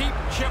 Just keep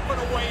chipping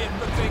away at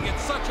the thing.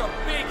 It's such a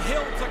big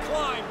hill to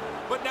climb,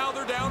 but now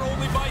they're down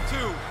only by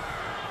 2.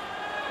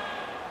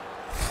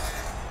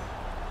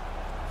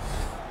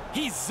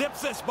 He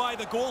zips us by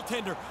the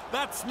goaltender.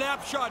 That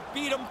snapshot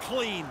beat him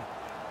clean.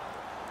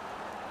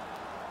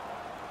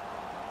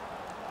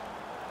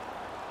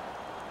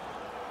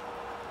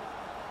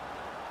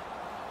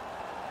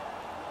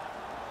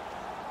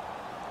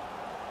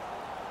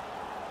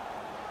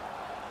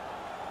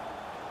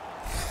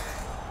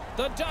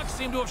 The Ducks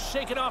seem to have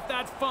shaken off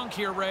that funk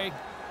here, Ray.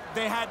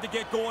 They had to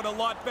get going a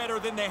lot better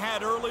than they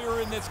had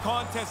earlier in this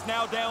contest,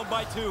 now down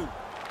by 2.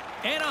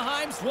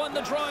 Anaheim's won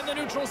the draw in the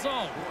neutral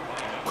zone.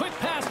 Quick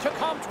pass to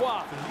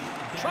Comtois.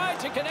 Tried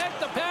to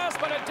connect the pass,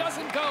 but it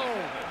doesn't go.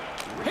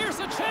 Here's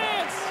a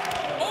chance.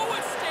 Oh,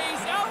 it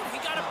stays out. He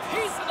got a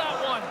piece of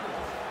that one.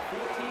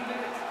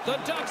 The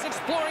Ducks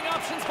exploring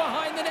options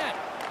behind the net.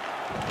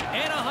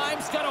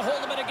 Anaheim's got a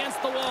hold of it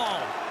against the wall.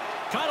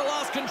 Kind of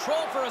lost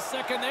control for a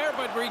second there,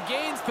 but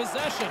regains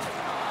possession.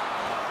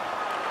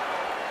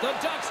 The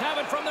Ducks have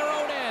it from their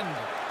own end.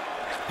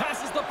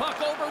 Passes the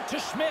puck over to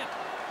Schmidt.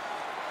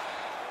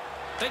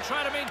 They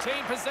try to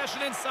maintain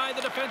possession inside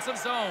the defensive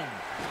zone.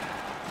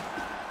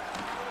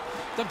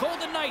 The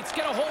Golden Knights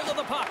get a hold of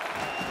the puck.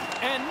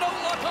 And no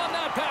luck on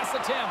that pass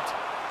attempt.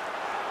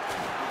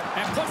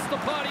 And puts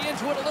the body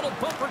into it, a little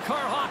bumper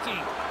car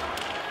hockey.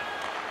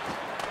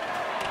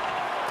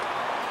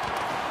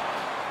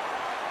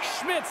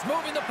 Schmidt's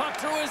moving the puck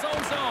through his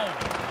own zone.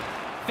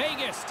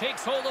 Vegas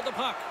takes hold of the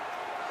puck.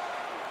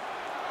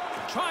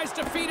 Tries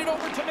to feed it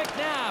over to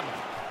McNabb.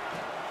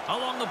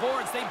 Along the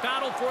boards, they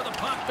battle for the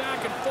puck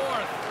back and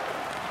forth.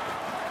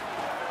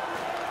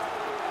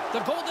 The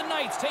Golden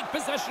Knights take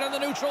possession of the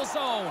neutral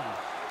zone.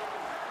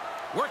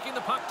 Working the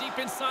puck deep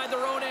inside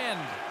their own end.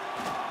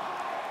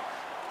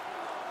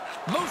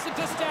 Moves it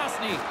to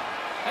Stastny.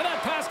 And that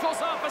pass goes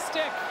off a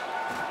stick.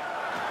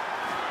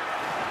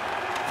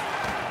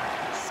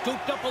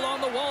 Scooped up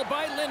along the wall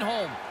by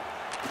Lindholm.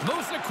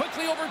 Moves it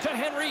quickly over to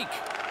Henrique.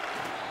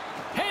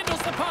 Handles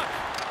the puck.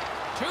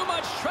 Too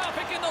much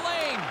traffic in the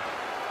lane.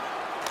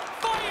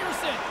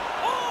 Fires it.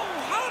 Oh,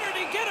 how did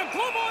he get a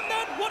glove on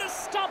that? What a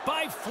stop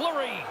by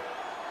Fleury.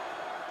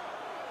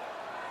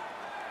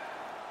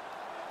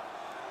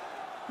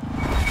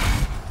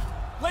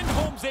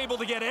 Lindholm's able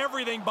to get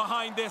everything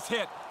behind this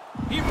hit.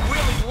 He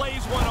really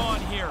lays one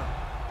on here.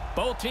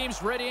 Both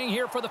teams readying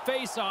here for the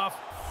face-off.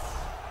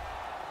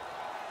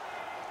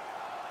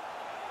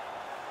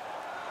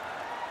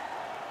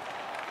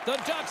 The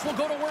Ducks will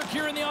go to work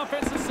here in the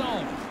offensive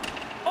zone.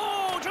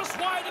 Oh, just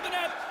wide of the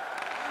net.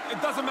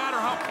 It doesn't matter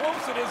how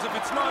close it is. If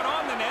it's not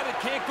on the net, it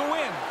can't go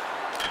in.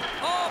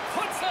 Oh,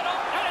 puts it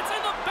up, and it's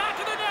in the back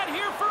of the net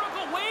here for a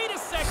goal. Wait a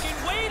second,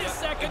 wait a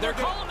second. They're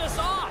calling this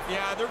off.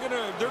 Yeah, they're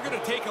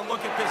gonna take a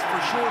look at this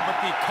for sure, but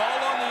the call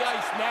on the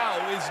ice now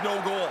is no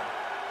goal.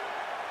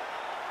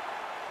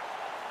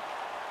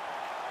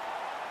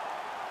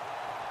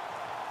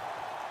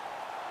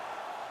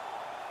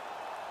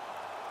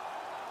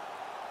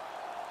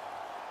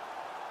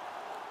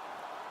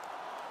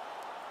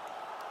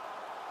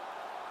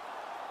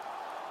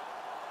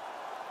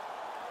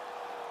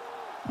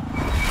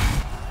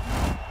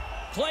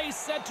 Play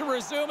set to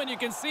resume, and you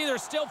can see they're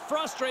still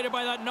frustrated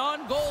by that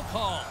non-goal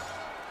call.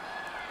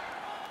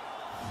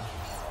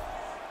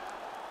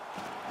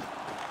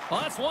 Well,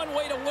 that's one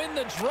way to win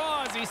the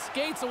draw as he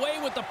skates away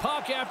with the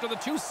puck after the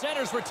 2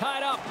 centers were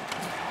tied up.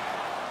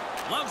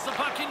 Loves the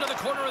puck into the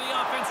corner of the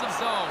offensive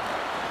zone.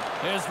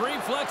 His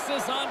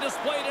reflexes on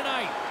display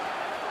tonight.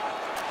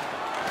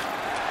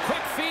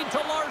 Quick feed to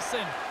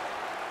Larson.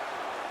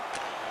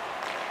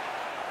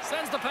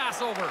 Sends the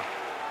pass over.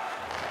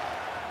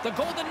 The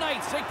Golden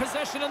Knights take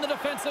possession in the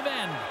defensive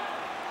end.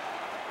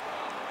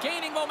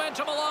 Gaining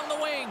momentum along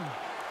the wing.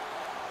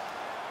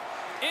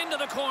 Into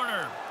the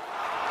corner.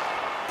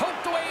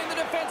 Poked away in the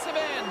defensive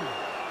end.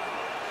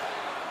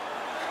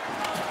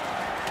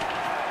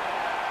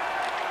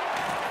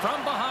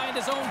 From behind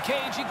his own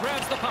cage, he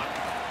grabs the puck.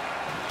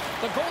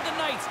 The Golden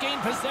Knights gain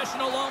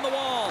possession along the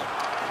wall.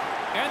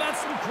 And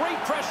that's some great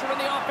pressure in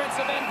the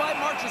offensive end by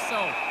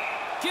Marchessault.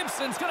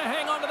 Gibson's going to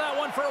hang on to that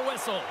one for a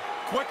whistle.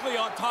 Quickly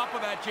on top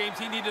of that, James,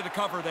 he needed a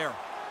cover there.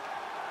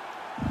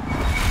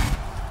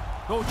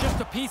 Oh, just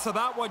a piece of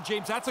that one,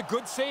 James. That's a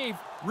good save.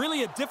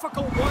 Really a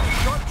difficult one, a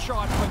sharp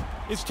shot,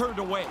 but is turned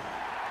away.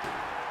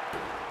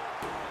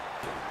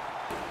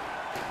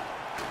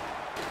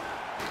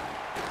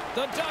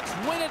 The Ducks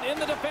win it in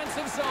the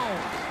defensive zone.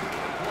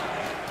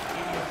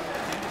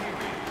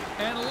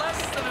 And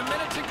less than a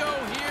minute to go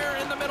here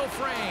in the middle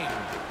frame.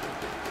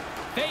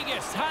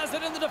 Vegas has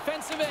it in the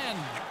defensive end.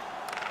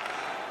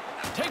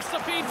 Takes the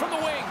feed from the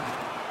wing.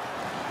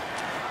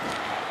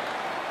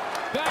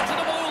 Back to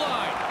the blue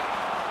line.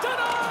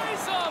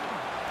 Denies him!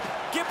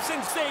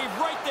 Gibson's save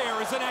right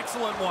there is an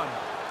excellent one.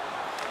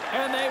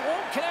 And they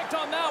won't connect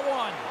on that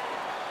one.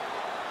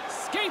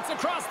 Skates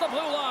across the blue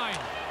line.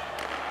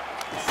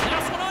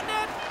 Snaps one on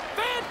net.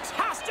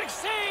 Fantastic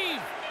save!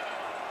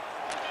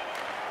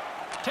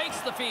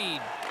 Takes the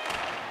feed.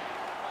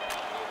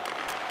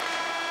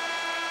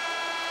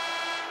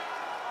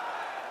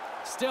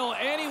 Still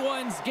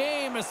anyone's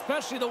game,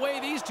 especially the way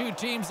these two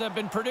teams have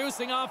been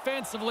producing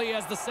offensively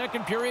as the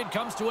second period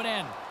comes to an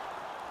end.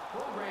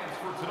 Programs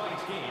for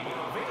tonight's game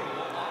are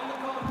available on the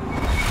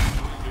concourse.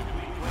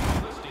 Complete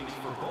player listings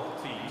for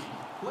both teams,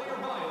 player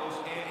bios,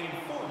 and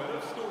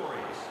informative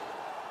stories.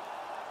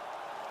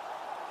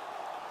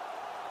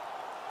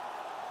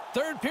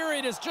 Third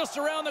period is just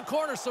around the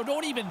corner, so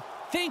don't even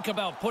think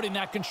about putting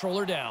that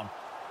controller down.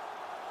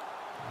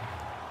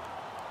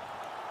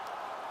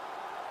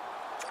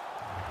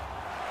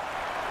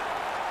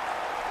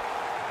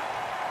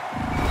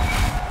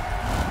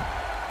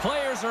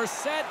 Players are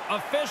set,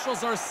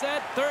 officials are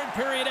set, third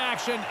period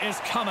action is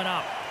coming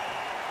up.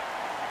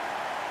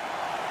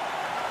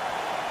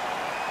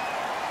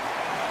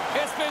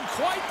 It's been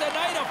quite the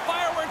night of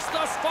fireworks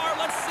thus far.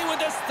 Let's see what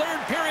this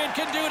third period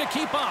can do to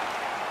keep up.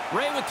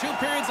 Ray, with 2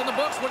 periods in the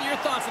books, what are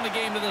your thoughts on the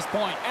game to this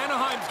point?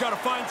 Anaheim's got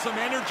to find some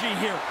energy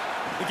here.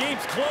 The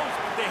game's close,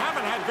 but they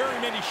haven't had very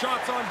many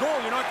shots on goal.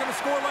 You're not going to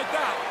score like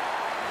that.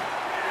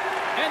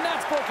 And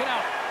that's broken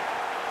out.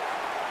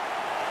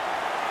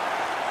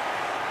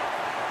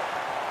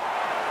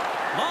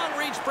 Long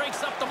reach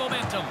breaks up the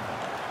momentum.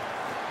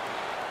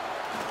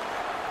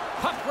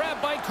 Puck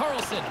grabbed by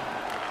Carlson.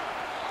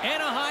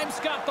 Anaheim's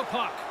got the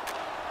puck.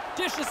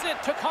 Dishes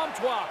it to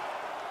Comtois.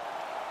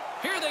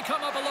 Here they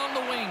come up along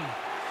the wing.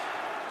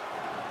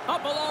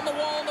 Up along the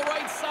wall on the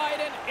right side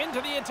and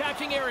into the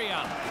attacking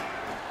area.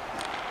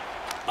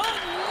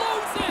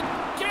 Unloads it!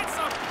 Gets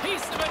a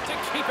piece of it to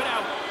keep it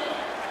out.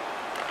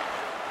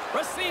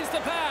 Receives the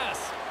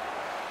pass.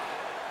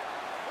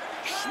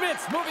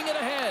 Schmitz moving it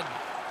ahead.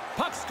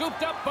 Puck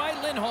scooped up by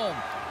Lindholm.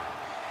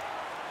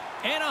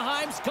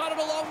 Anaheim's got it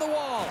along the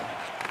wall.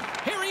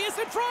 Here he is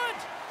in front,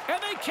 and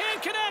they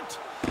can't connect.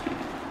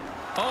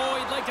 Oh,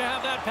 he'd like to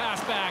have that pass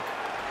back.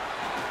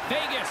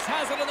 Vegas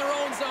has it in their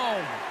own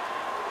zone.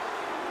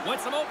 With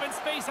some open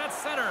space at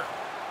center.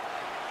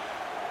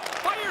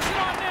 Fires it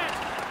on net.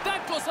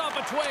 That goes off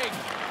a twig.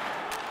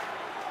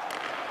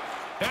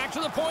 Back to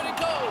the point it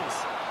goes.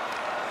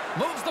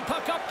 Moves the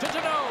puck up to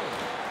Deneau.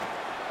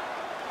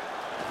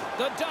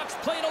 The Ducks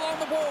play it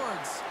along the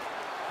boards.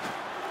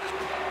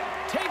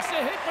 Takes a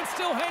hit, but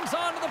still hangs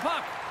on to the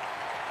puck.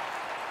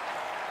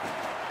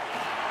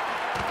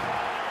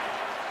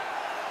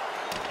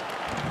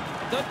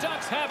 The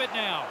Ducks have it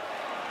now.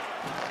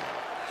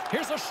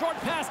 Here's a short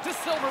pass to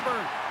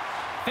Silverberg.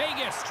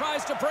 Vegas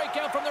tries to break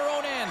out from their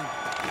own end.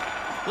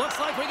 Looks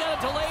like we got a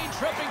delayed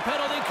tripping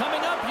penalty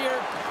coming up here.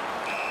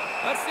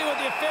 Let's see what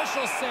the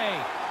officials say.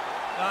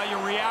 You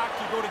react,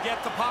 you go to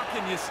get the puck,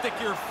 and you stick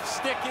your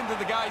stick into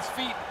the guy's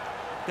feet.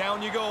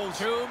 Down you go.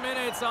 2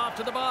 minutes off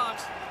to the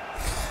box.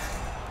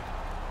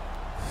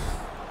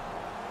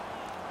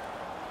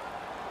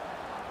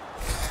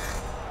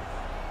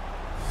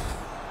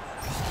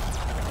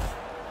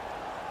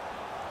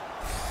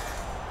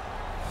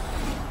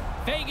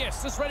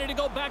 Vegas is ready to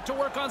go back to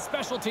work on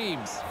special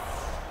teams.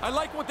 I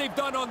like what they've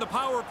done on the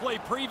power play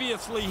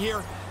previously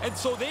here, and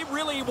so they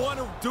really want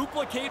to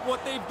duplicate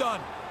what they've done.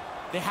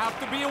 They have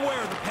to be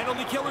aware the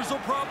penalty killers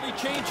will probably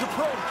change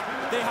approach.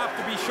 They have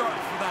to be sharp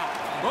for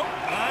that. Well,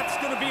 that's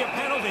going to be a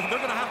penalty. They're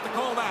going to have to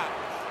call that.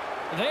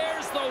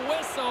 There's the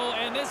whistle,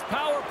 and this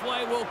power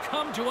play will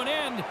come to an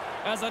end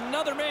as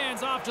another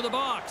man's off to the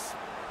box.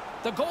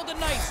 The Golden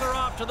Knights are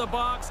off to the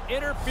box.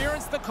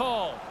 Interference the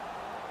call.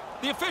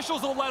 The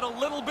officials will let a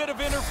little bit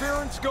of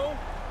interference go.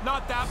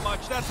 Not that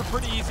much. That's a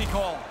pretty easy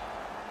call.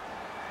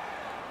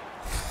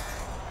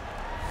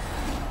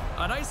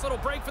 A nice little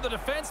break for the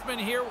defenseman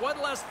here.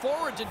 One less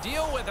forward to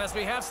deal with as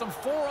we have some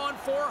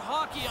 4-on-4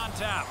 hockey on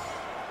tap.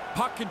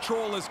 Puck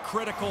control is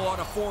critical on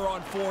a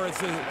 4-on-4 as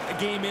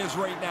the game is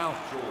right now.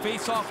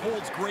 Face-off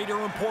holds greater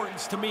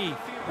importance to me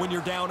when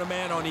you're down a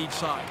man on each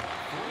side.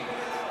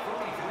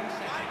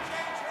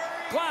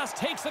 Glass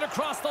takes it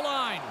across the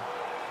line.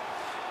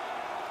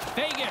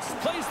 Vegas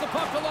plays the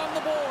puck along the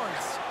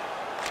boards.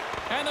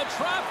 And the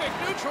traffic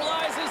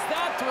neutralizes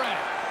that threat.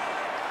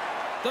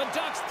 The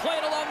Ducks play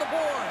it along the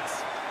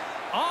boards.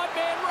 Odd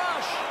man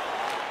rush.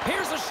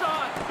 Here's a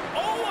shot.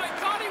 Oh, I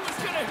thought he was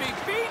going to be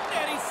beaten,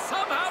 and he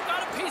somehow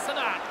got a piece of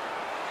that.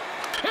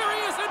 Here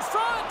he is in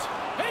front.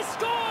 He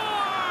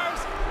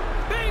scores!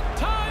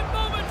 Big-time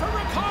moment for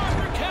Raquel.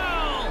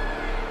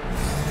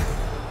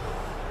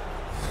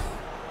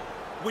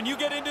 When you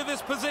get into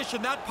this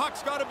position, that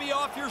puck's got to be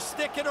off your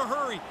stick in a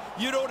hurry.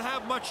 You don't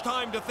have much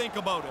time to think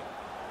about it.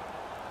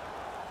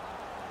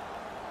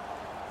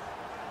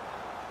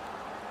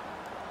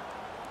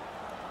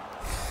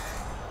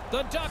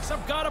 The Ducks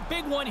have got a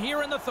big one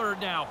here in the third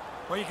now.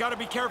 Well, you got to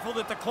be careful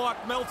that the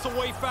clock melts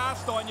away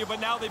fast on you,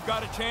 but now they've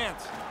got a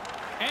chance.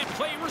 And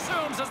play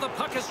resumes as the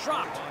puck is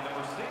dropped.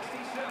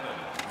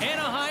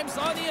 Anaheim's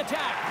on the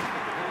attack.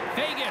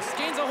 Vegas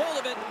gains a hold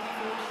of it.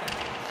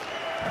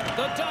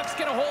 The Ducks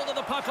get a hold of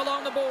the puck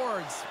along the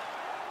boards.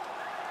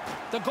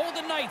 The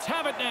Golden Knights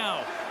have it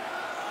now.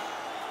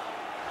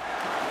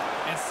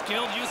 And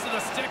skilled use of the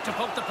stick to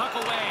poke the puck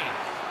away.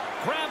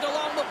 Grabbed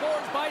along the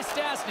boards by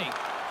Stanley.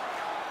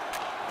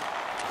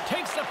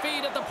 Takes the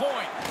feed at the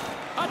point.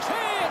 A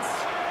chance!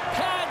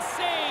 Pad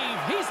save.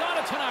 He's on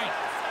it tonight.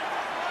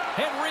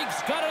 Henrique's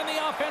got it on the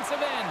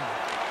offensive end.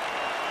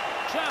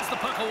 Jabs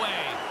the puck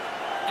away.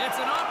 It's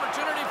an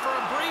opportunity for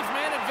a brief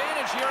man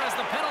advantage here as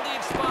the penalty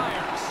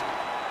expires.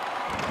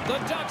 The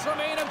Ducks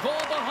remain a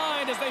goal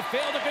behind as they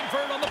fail to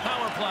convert on the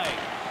power play.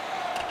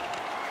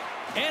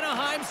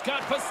 Anaheim's got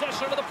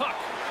possession of the puck.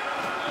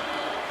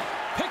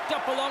 Picked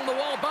up along the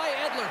wall by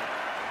Edler.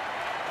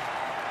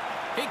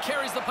 He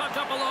carries the puck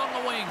up along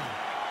the wing.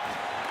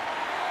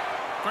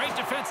 Great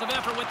defensive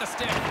effort with the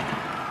stick.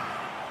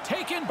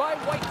 Taken by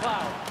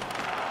Whitecloud.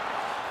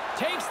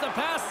 Takes the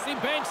pass as he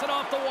banks it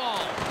off the wall.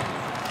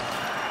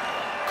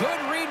 Good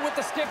read with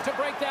the stick to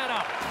break that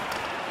up.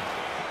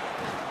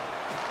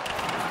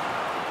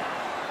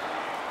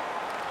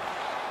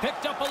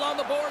 Picked up along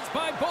the boards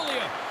by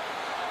Bullia.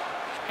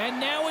 And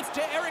now it's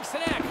to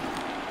Eriksson Ek.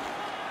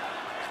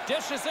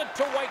 Dishes it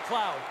to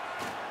Whitecloud.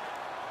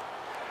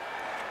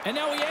 And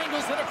now he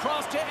angles it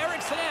across to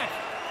Eriksson Ek.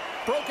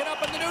 Broken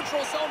up in the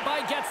neutral zone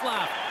by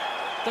Getzlaf.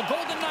 The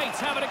Golden Knights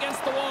have it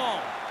against the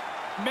wall.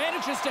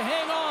 Manages to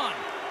hang on.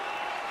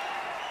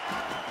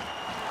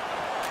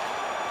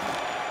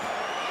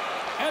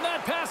 And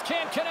that pass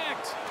can't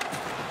connect.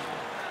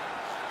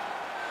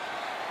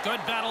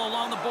 Good battle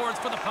along the boards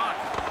for the puck.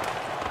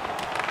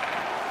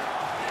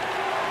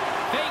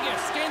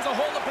 Vegas gains a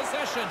hold of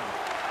possession.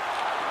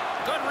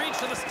 Good reach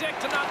to the stick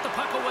to knock the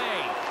puck away.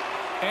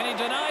 And he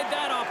denied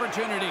that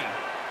opportunity.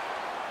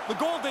 The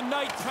Golden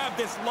Knights have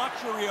this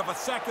luxury of a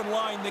second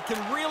line that can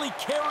really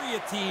carry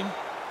a team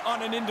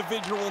on an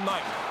individual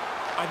night.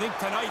 I think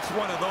tonight's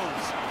one of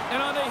those. And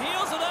on the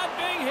heels of that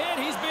big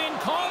hit, he's being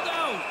called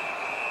out.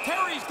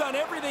 Terry's done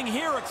everything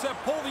here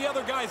except pull the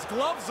other guy's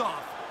gloves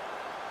off.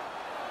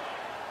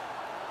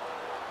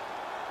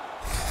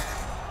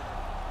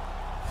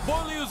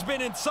 Beaulieu's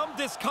been in some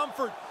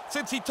discomfort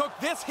since he took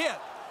this hit.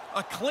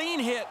 A clean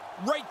hit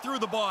right through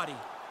the body.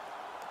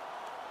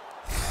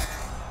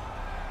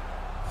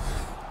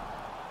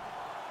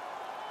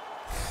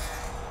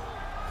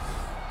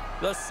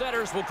 The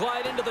setters will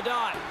glide into the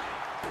dot.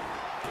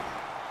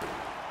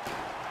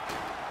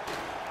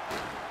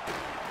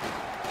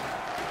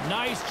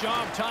 Nice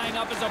job tying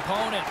up his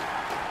opponent.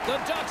 The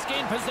Ducks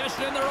gain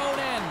possession in their own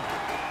end.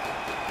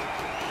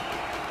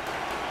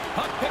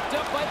 Puck picked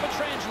up by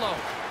Pietrangelo.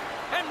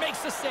 And makes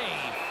the save.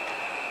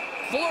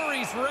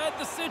 Fleury's read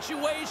the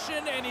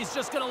situation, and he's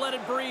just going to let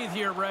it breathe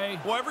here, Ray.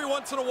 Well, every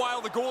once in a while,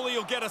 the goalie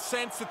will get a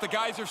sense that the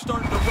guys are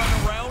starting to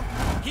run around.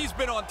 He's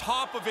been on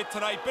top of it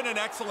tonight. Been an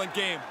excellent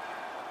game.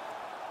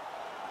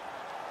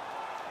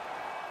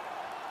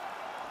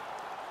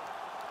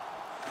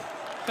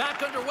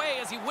 Back underway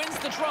as he wins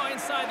the draw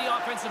inside the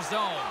offensive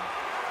zone.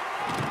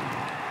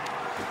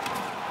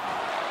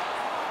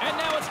 And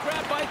now it's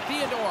grabbed by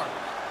Theodore.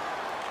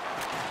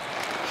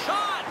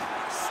 Shot!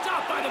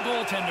 Stopped by the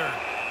goaltender.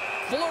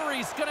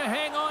 Fleury's going to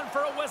hang on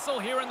for a whistle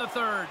here in the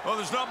third. Well,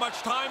 there's not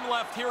much time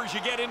left here as you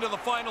get into the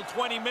final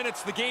 20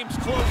 minutes. The game's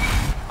close.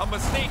 A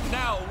mistake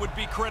now would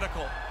be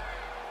critical.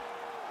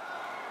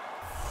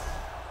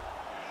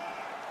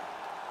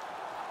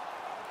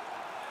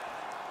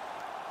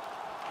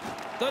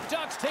 The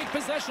Ducks take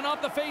possession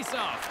off the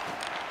faceoff.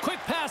 Quick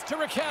pass to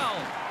Raquel.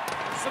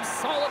 Some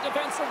solid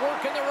defensive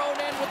work in their own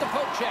end with the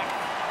poke check.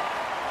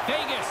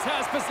 Vegas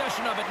has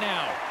possession of it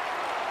now.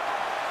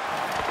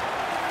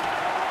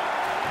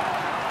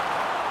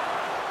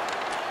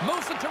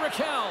 Moves it to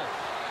Raquel.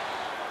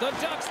 The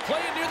Ducks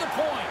play it near the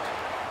point.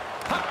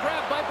 Puck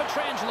grabbed by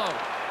Pietrangelo.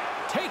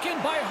 Taken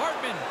by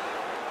Hartman.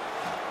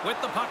 With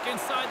the puck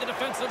inside the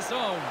defensive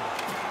zone.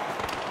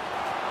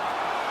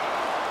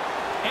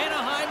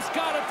 Anaheim's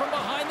got it from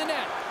behind the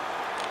net.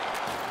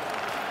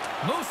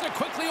 Moves it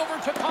quickly over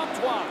to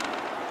Comtois.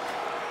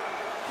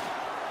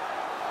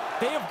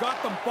 They have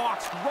got them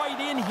boxed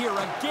right in here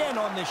again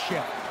on this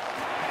shift.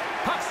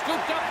 Puck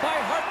scooped up by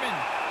Hartman.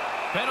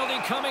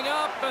 Penalty coming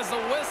up as the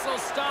whistle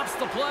stops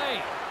the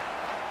play.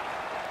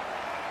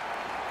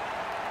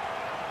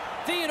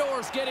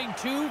 Theodore's getting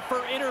 2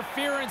 for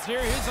interference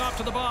here. He's off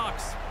to the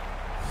box.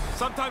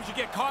 Sometimes you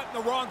get caught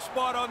in the wrong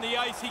spot on the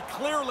ice. He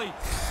clearly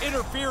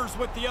interferes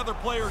with the other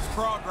player's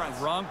progress.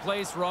 Wrong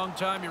place, wrong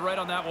time. You're right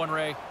on that one,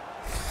 Ray.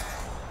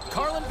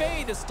 Carlin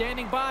Bade is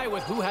standing by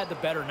with who had the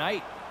better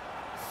night.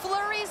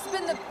 Fleury's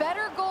been the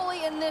better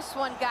goalie in this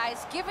one,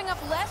 guys, giving up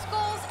less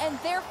goals and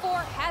therefore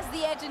has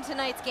the edge in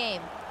tonight's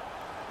game.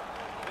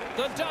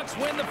 The Ducks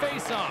win the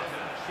faceoff.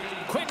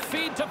 Quick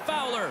feed to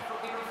Fowler.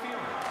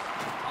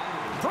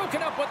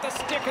 Broken up with the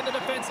stick in the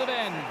defensive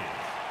end.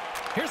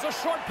 Here's a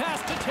short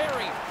pass to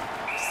Terry.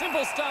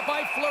 Simple stop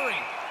by Fleury.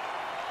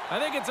 I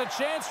think it's a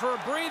chance for a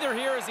breather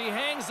here as he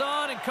hangs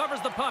on and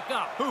covers the puck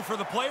up. Who, for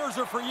the players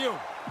or for you?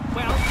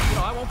 Well,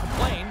 I won't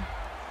complain.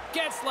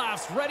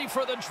 Getzlaf's ready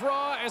for the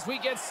draw as we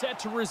get set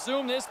to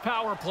resume this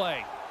power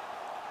play.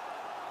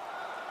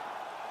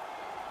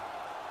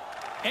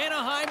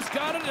 Anaheim's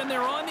got it, and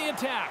they're on the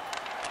attack.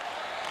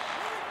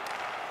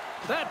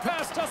 That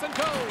pass doesn't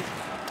go.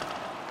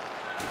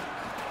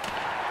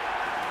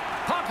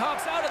 Puck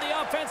hops out of the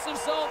offensive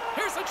zone.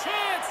 Here's a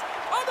chance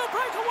on the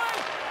breakaway.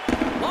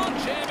 Long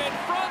jam in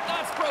front.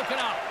 That's broken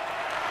up.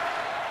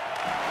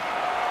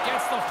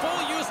 Gets the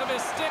full use of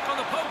his stick on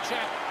the poke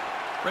check.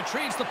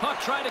 Retrieves the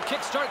puck, trying to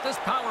kickstart this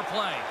power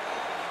play.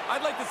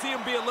 I'd like to see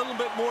him be a little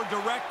bit more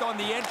direct on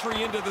the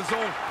entry into the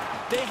zone.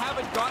 They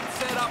haven't gotten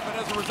set up, and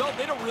as a result,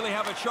 they don't really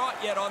have a shot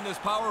yet on this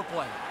power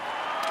play.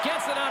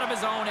 Gets it out of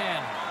his own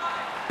end.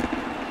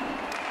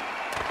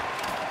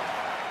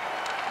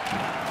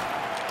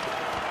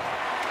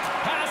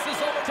 Passes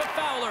over to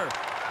Fowler.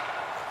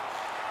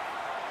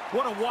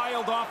 What a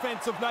wild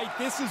offensive night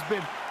this has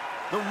been.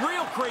 The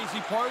real crazy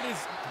part is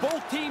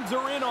both teams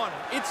are in on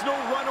it. It's no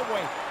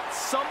runaway.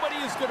 Somebody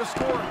is going to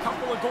score a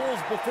couple of goals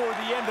before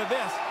the end of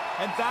this,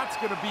 and that's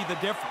going to be the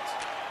difference.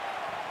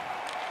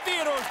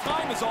 Theodore's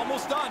time is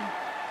almost done.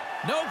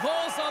 No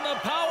goals on the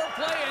power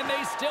play, and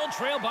they still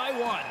trail by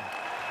 1.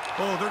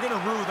 Oh, they're going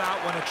to rue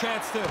that one. A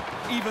chance to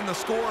even the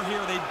score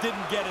here. They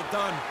didn't get it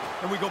done,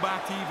 and we go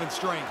back to even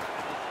strength.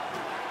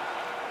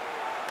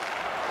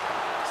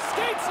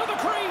 Skates to the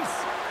crease.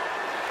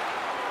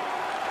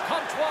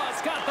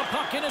 Comtois got the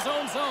puck in his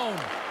own zone.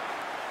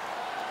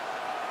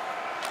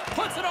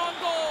 Puts it on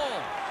goal.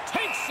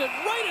 Takes it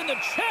right in the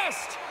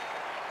chest.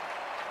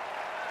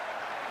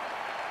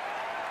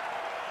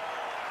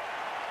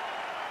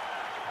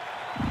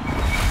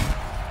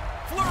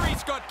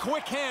 Fleury's got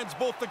quick hands,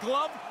 both the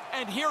glove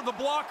and here the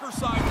blocker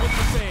side with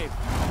the save.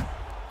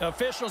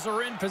 Officials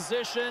are in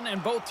position,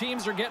 and both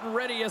teams are getting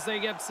ready as they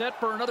get set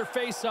for another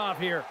face-off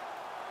here.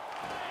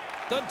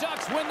 The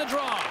Ducks win the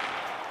draw.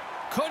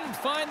 Couldn't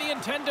find the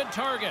intended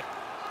target.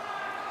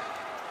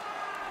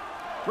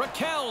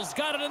 Raquel's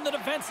got it in the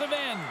defensive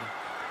end.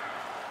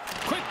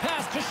 Quick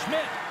pass to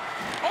Schmidt.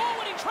 Oh,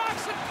 and he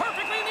tracks it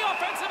perfectly in the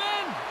offensive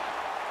end.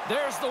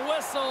 There's the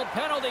whistle.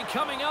 Penalty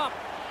coming up.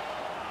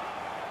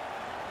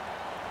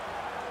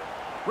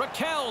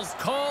 Raquel's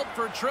called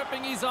for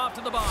tripping. He's off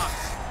to the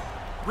box.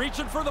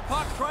 Reaching for the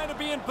puck, trying to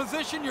be in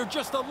position. You're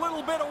just a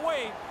little bit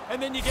away,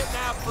 and then you get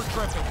nabbed for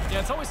tripping. Yeah,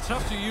 it's always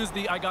tough to use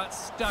the I got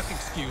stuck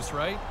excuse,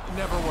 right? It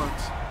never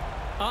works.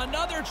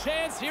 Another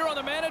chance here on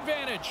the man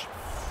advantage.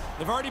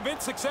 They've already been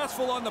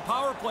successful on the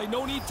power play.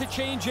 No need to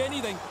change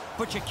anything,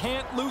 but you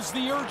can't lose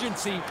the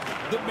urgency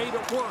that made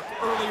it work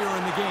earlier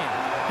in the game.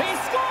 He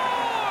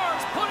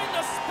scores! Putting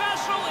the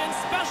special in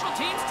special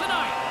teams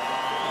tonight.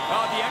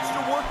 The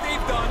extra work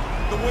they've done,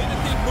 the way that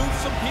they've moved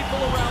some people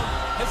around,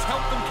 has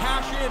helped them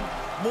cash in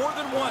more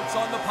than once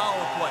on the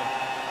power play.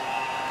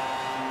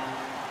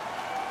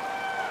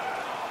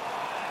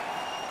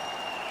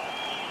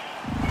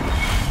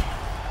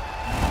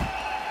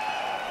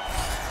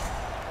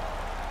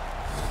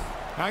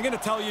 I'm going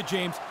to tell you,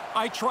 James,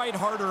 I tried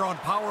harder on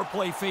power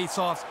play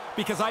faceoffs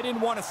because I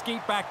didn't want to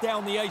skate back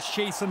down the ice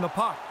chasing the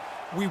puck.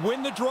 We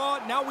win the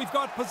draw, now we've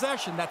got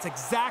possession. That's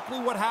exactly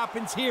what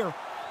happens here,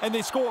 and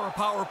they score a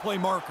power play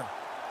marker.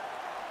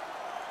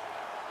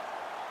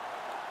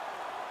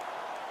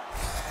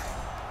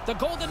 The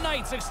Golden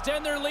Knights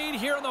extend their lead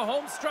here in the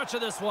home stretch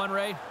of this one,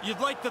 Ray. You'd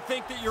like to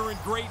think that you're in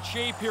great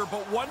shape here,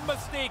 but one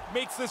mistake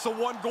makes this a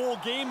one-goal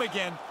game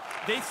again.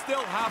 They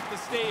still have to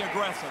stay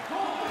aggressive.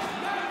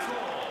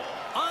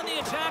 On the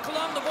attack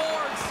along the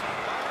boards,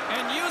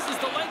 and uses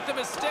the length of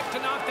his stick to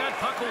knock that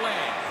puck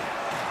away.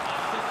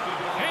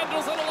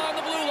 Handles it along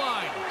the blue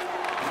line.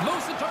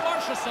 Moves it to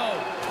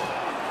Marchessault.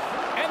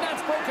 And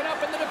that's broken up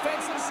in the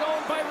defensive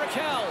zone by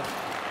Raquel.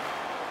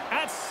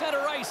 At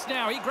center ice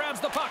now, he grabs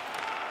the puck.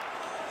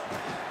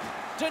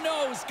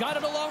 Deneau's got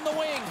it along the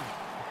wing.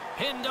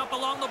 Pinned up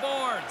along the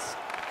boards.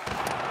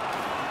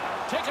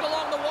 Taken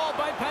along the wall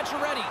by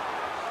Pacioretty.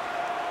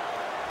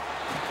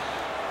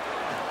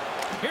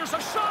 Here's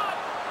a shot.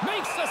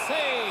 Makes the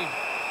save.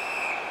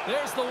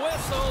 There's the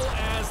whistle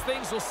as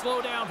things will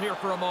slow down here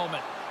for a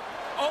moment.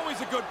 Always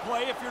a good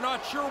play if you're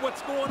not sure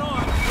what's going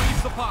on.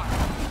 Freeze the puck.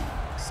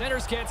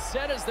 Centers get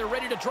set as they're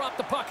ready to drop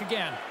the puck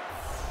again.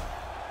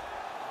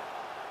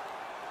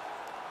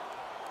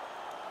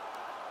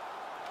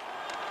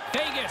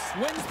 Vegas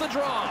wins the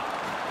draw.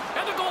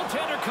 And the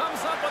goaltender comes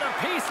up with a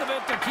piece of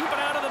it to keep it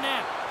out of the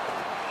net.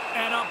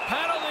 And a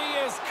penalty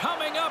is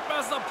coming up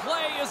as the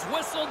play is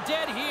whistled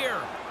dead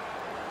here.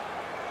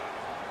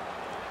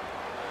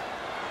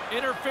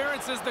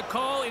 Interference is the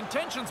call.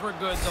 Intentions were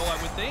good, though,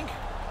 I would think.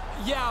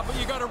 Yeah, but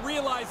you got to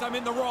realize I'm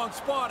in the wrong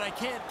spot. I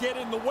can't get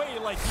in the way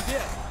like he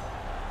did.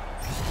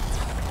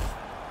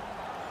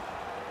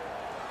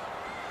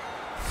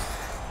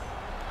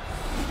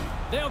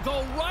 They'll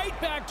go right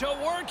back to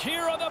work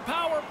here on the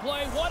power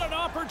play. What an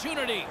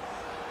opportunity.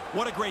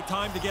 What a great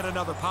time to get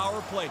another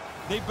power play.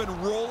 They've been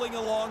rolling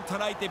along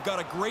tonight. They've got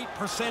a great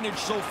percentage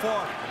so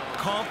far.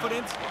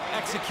 Confidence,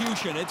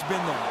 execution, it's been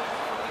there.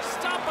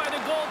 Stopped by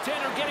the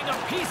goaltender, getting a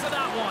piece of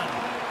that one.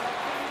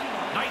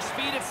 Nice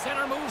feed at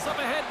center, moves up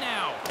ahead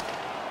now.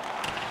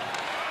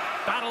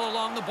 Battle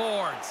along the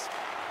boards.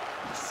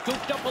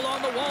 Scooped up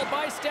along the wall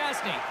by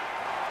Stastny.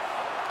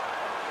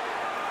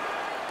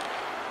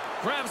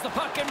 Grabs the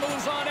puck and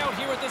moves on out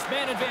here with this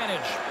man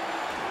advantage.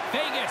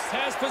 Vegas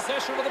has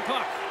possession of the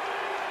puck.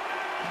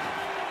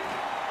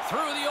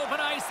 Through the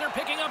open ice, they're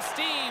picking up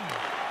steam.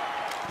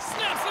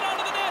 Snaps it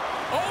onto the net.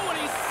 Oh, and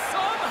he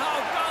somehow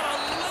got a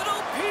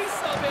little piece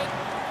of it,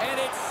 and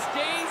it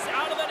stays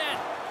out of the net.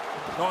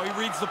 Oh, he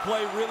reads the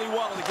play really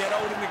well to get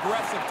out and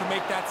aggressive to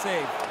make that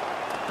save.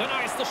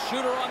 Denies the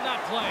shooter on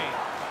that play.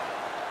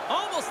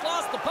 Almost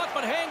lost the puck,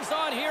 but hangs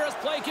on here as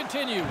play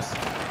continues.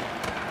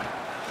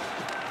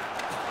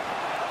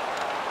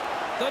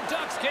 The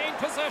Ducks gain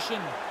possession.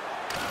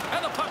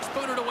 And the puck's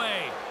booted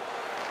away.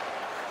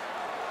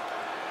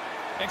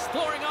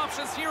 Exploring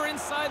options here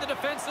inside the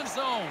defensive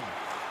zone.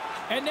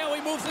 And now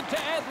he moves it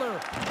to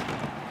Adler.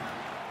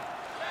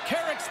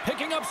 Carrick's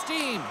picking up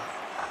steam.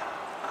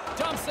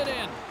 Dumps it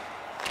in.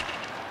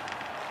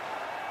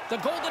 The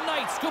Golden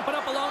Knights scooping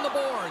up along the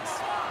boards.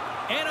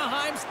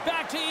 Anaheim's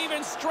back to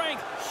even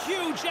strength.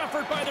 Huge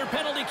effort by their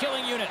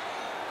penalty-killing unit.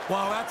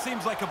 Wow, that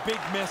seems like a big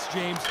miss,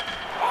 James.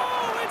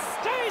 Oh, it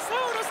stays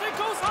out as it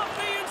goes off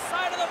the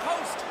inside of the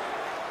post.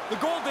 The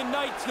Golden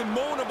Knights can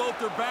moan about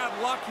their bad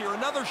luck here.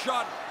 Another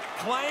shot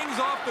clangs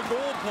off the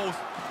goalpost.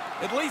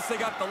 At least they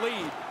got the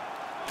lead.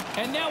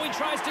 And now he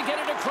tries to get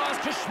it across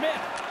to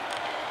Schmidt.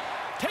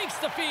 Takes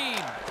the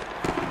feed.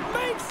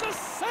 Makes a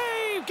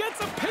save. Gets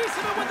a piece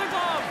of it with the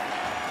glove.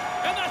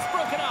 And that's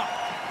broken up.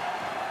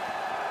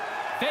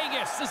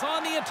 Vegas is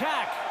on the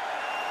attack.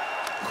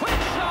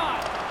 Quick shot.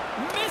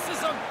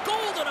 Misses a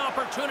golden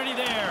opportunity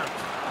there.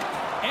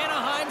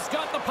 Anaheim's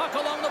got the puck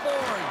along the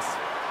boards.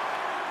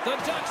 The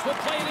Ducks will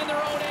play it in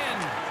their own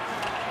end.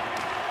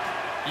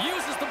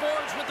 Uses the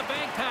boards with the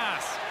bank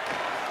pass.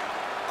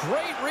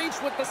 Great reach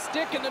with the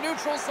stick in the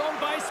neutral zone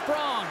by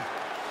Sprong.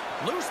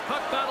 Loose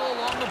puck battle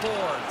along the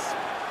boards.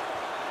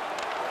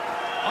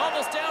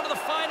 Almost down to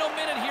the final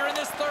minute here in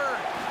this third.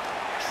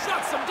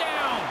 Shuts them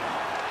down.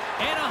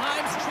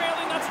 Anaheim's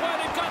trailing. That's why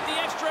they've got the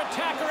extra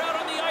attacker out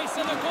on the ice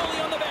and the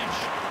goalie on the bench.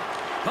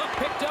 Puck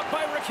picked up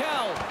by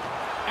Raquel.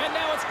 And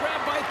now it's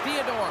grabbed by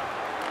Theodore.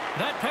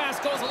 That pass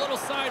goes a little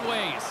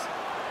sideways.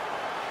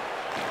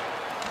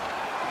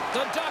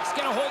 The Ducks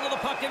get a hold of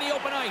the puck in the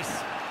open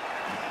ice.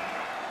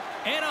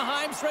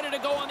 Anaheim's ready to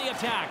go on the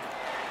attack.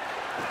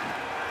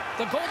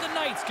 The Golden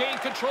Knights gain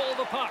control of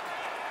the puck.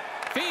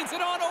 Feeds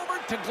it on over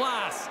to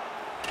Glass.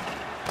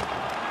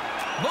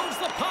 Moves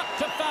the puck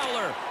to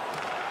Fowler.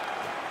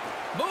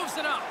 Moves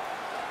it up.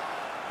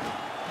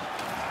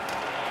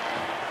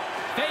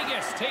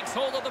 Vegas takes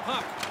hold of the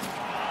puck.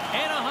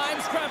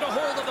 Anaheim's grabbed a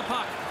hold of the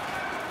puck.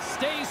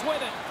 Stays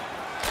with it.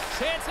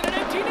 Chance at an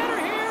empty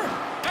netter here.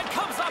 And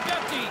comes up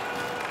empty.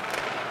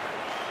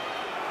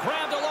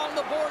 Grabbed along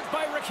the boards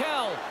by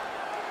Raquel.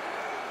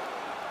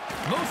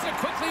 Moves it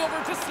quickly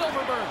over to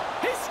Silverberg.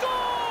 He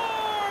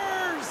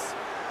scores!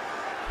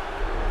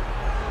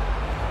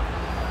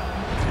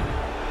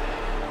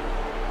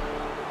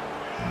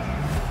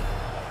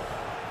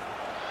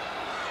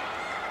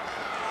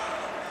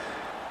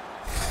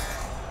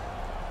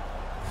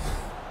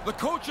 The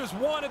coaches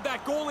wanted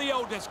that goalie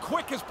out as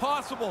quick as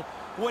possible.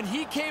 When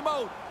he came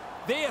out,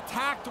 they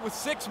attacked with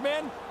 6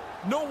 men.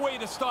 No way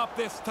to stop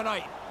this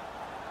tonight.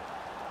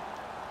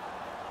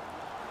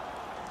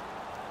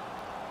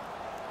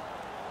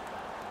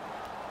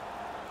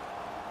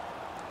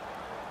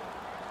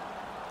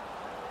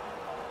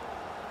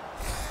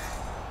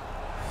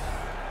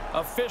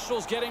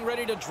 Officials getting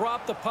ready to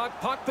drop the puck.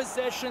 Puck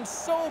possession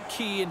so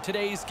key in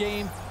today's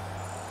game.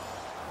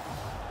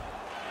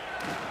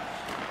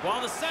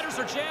 While the centers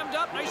are jammed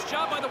up, nice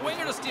job by the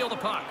winger to steal the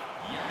puck.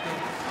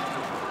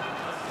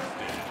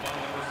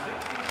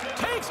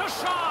 Takes a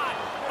shot.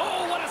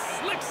 Oh, what a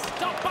slick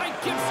stop by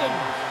Gibson.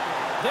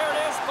 There it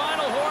is,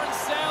 final horn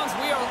sounds.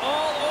 We are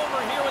all over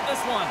here with this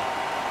one.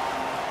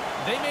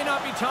 They may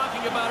not be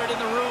talking about it in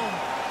the room,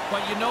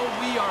 but you know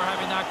we are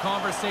having that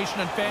conversation,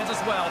 and fans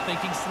as well,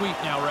 thinking sweep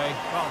now, Ray.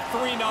 Well,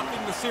 3-0,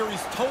 the series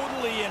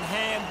totally in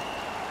hand.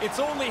 It's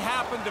only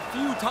happened a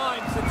few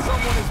times that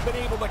someone has been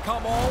able to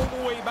come all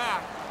the way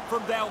back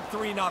from down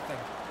 3-0.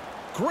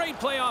 Great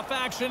playoff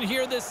action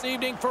here this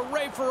evening. For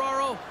Ray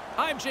Ferraro,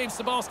 I'm James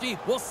Cybulski.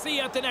 We'll see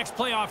you at the next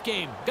playoff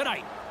game. Good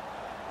night.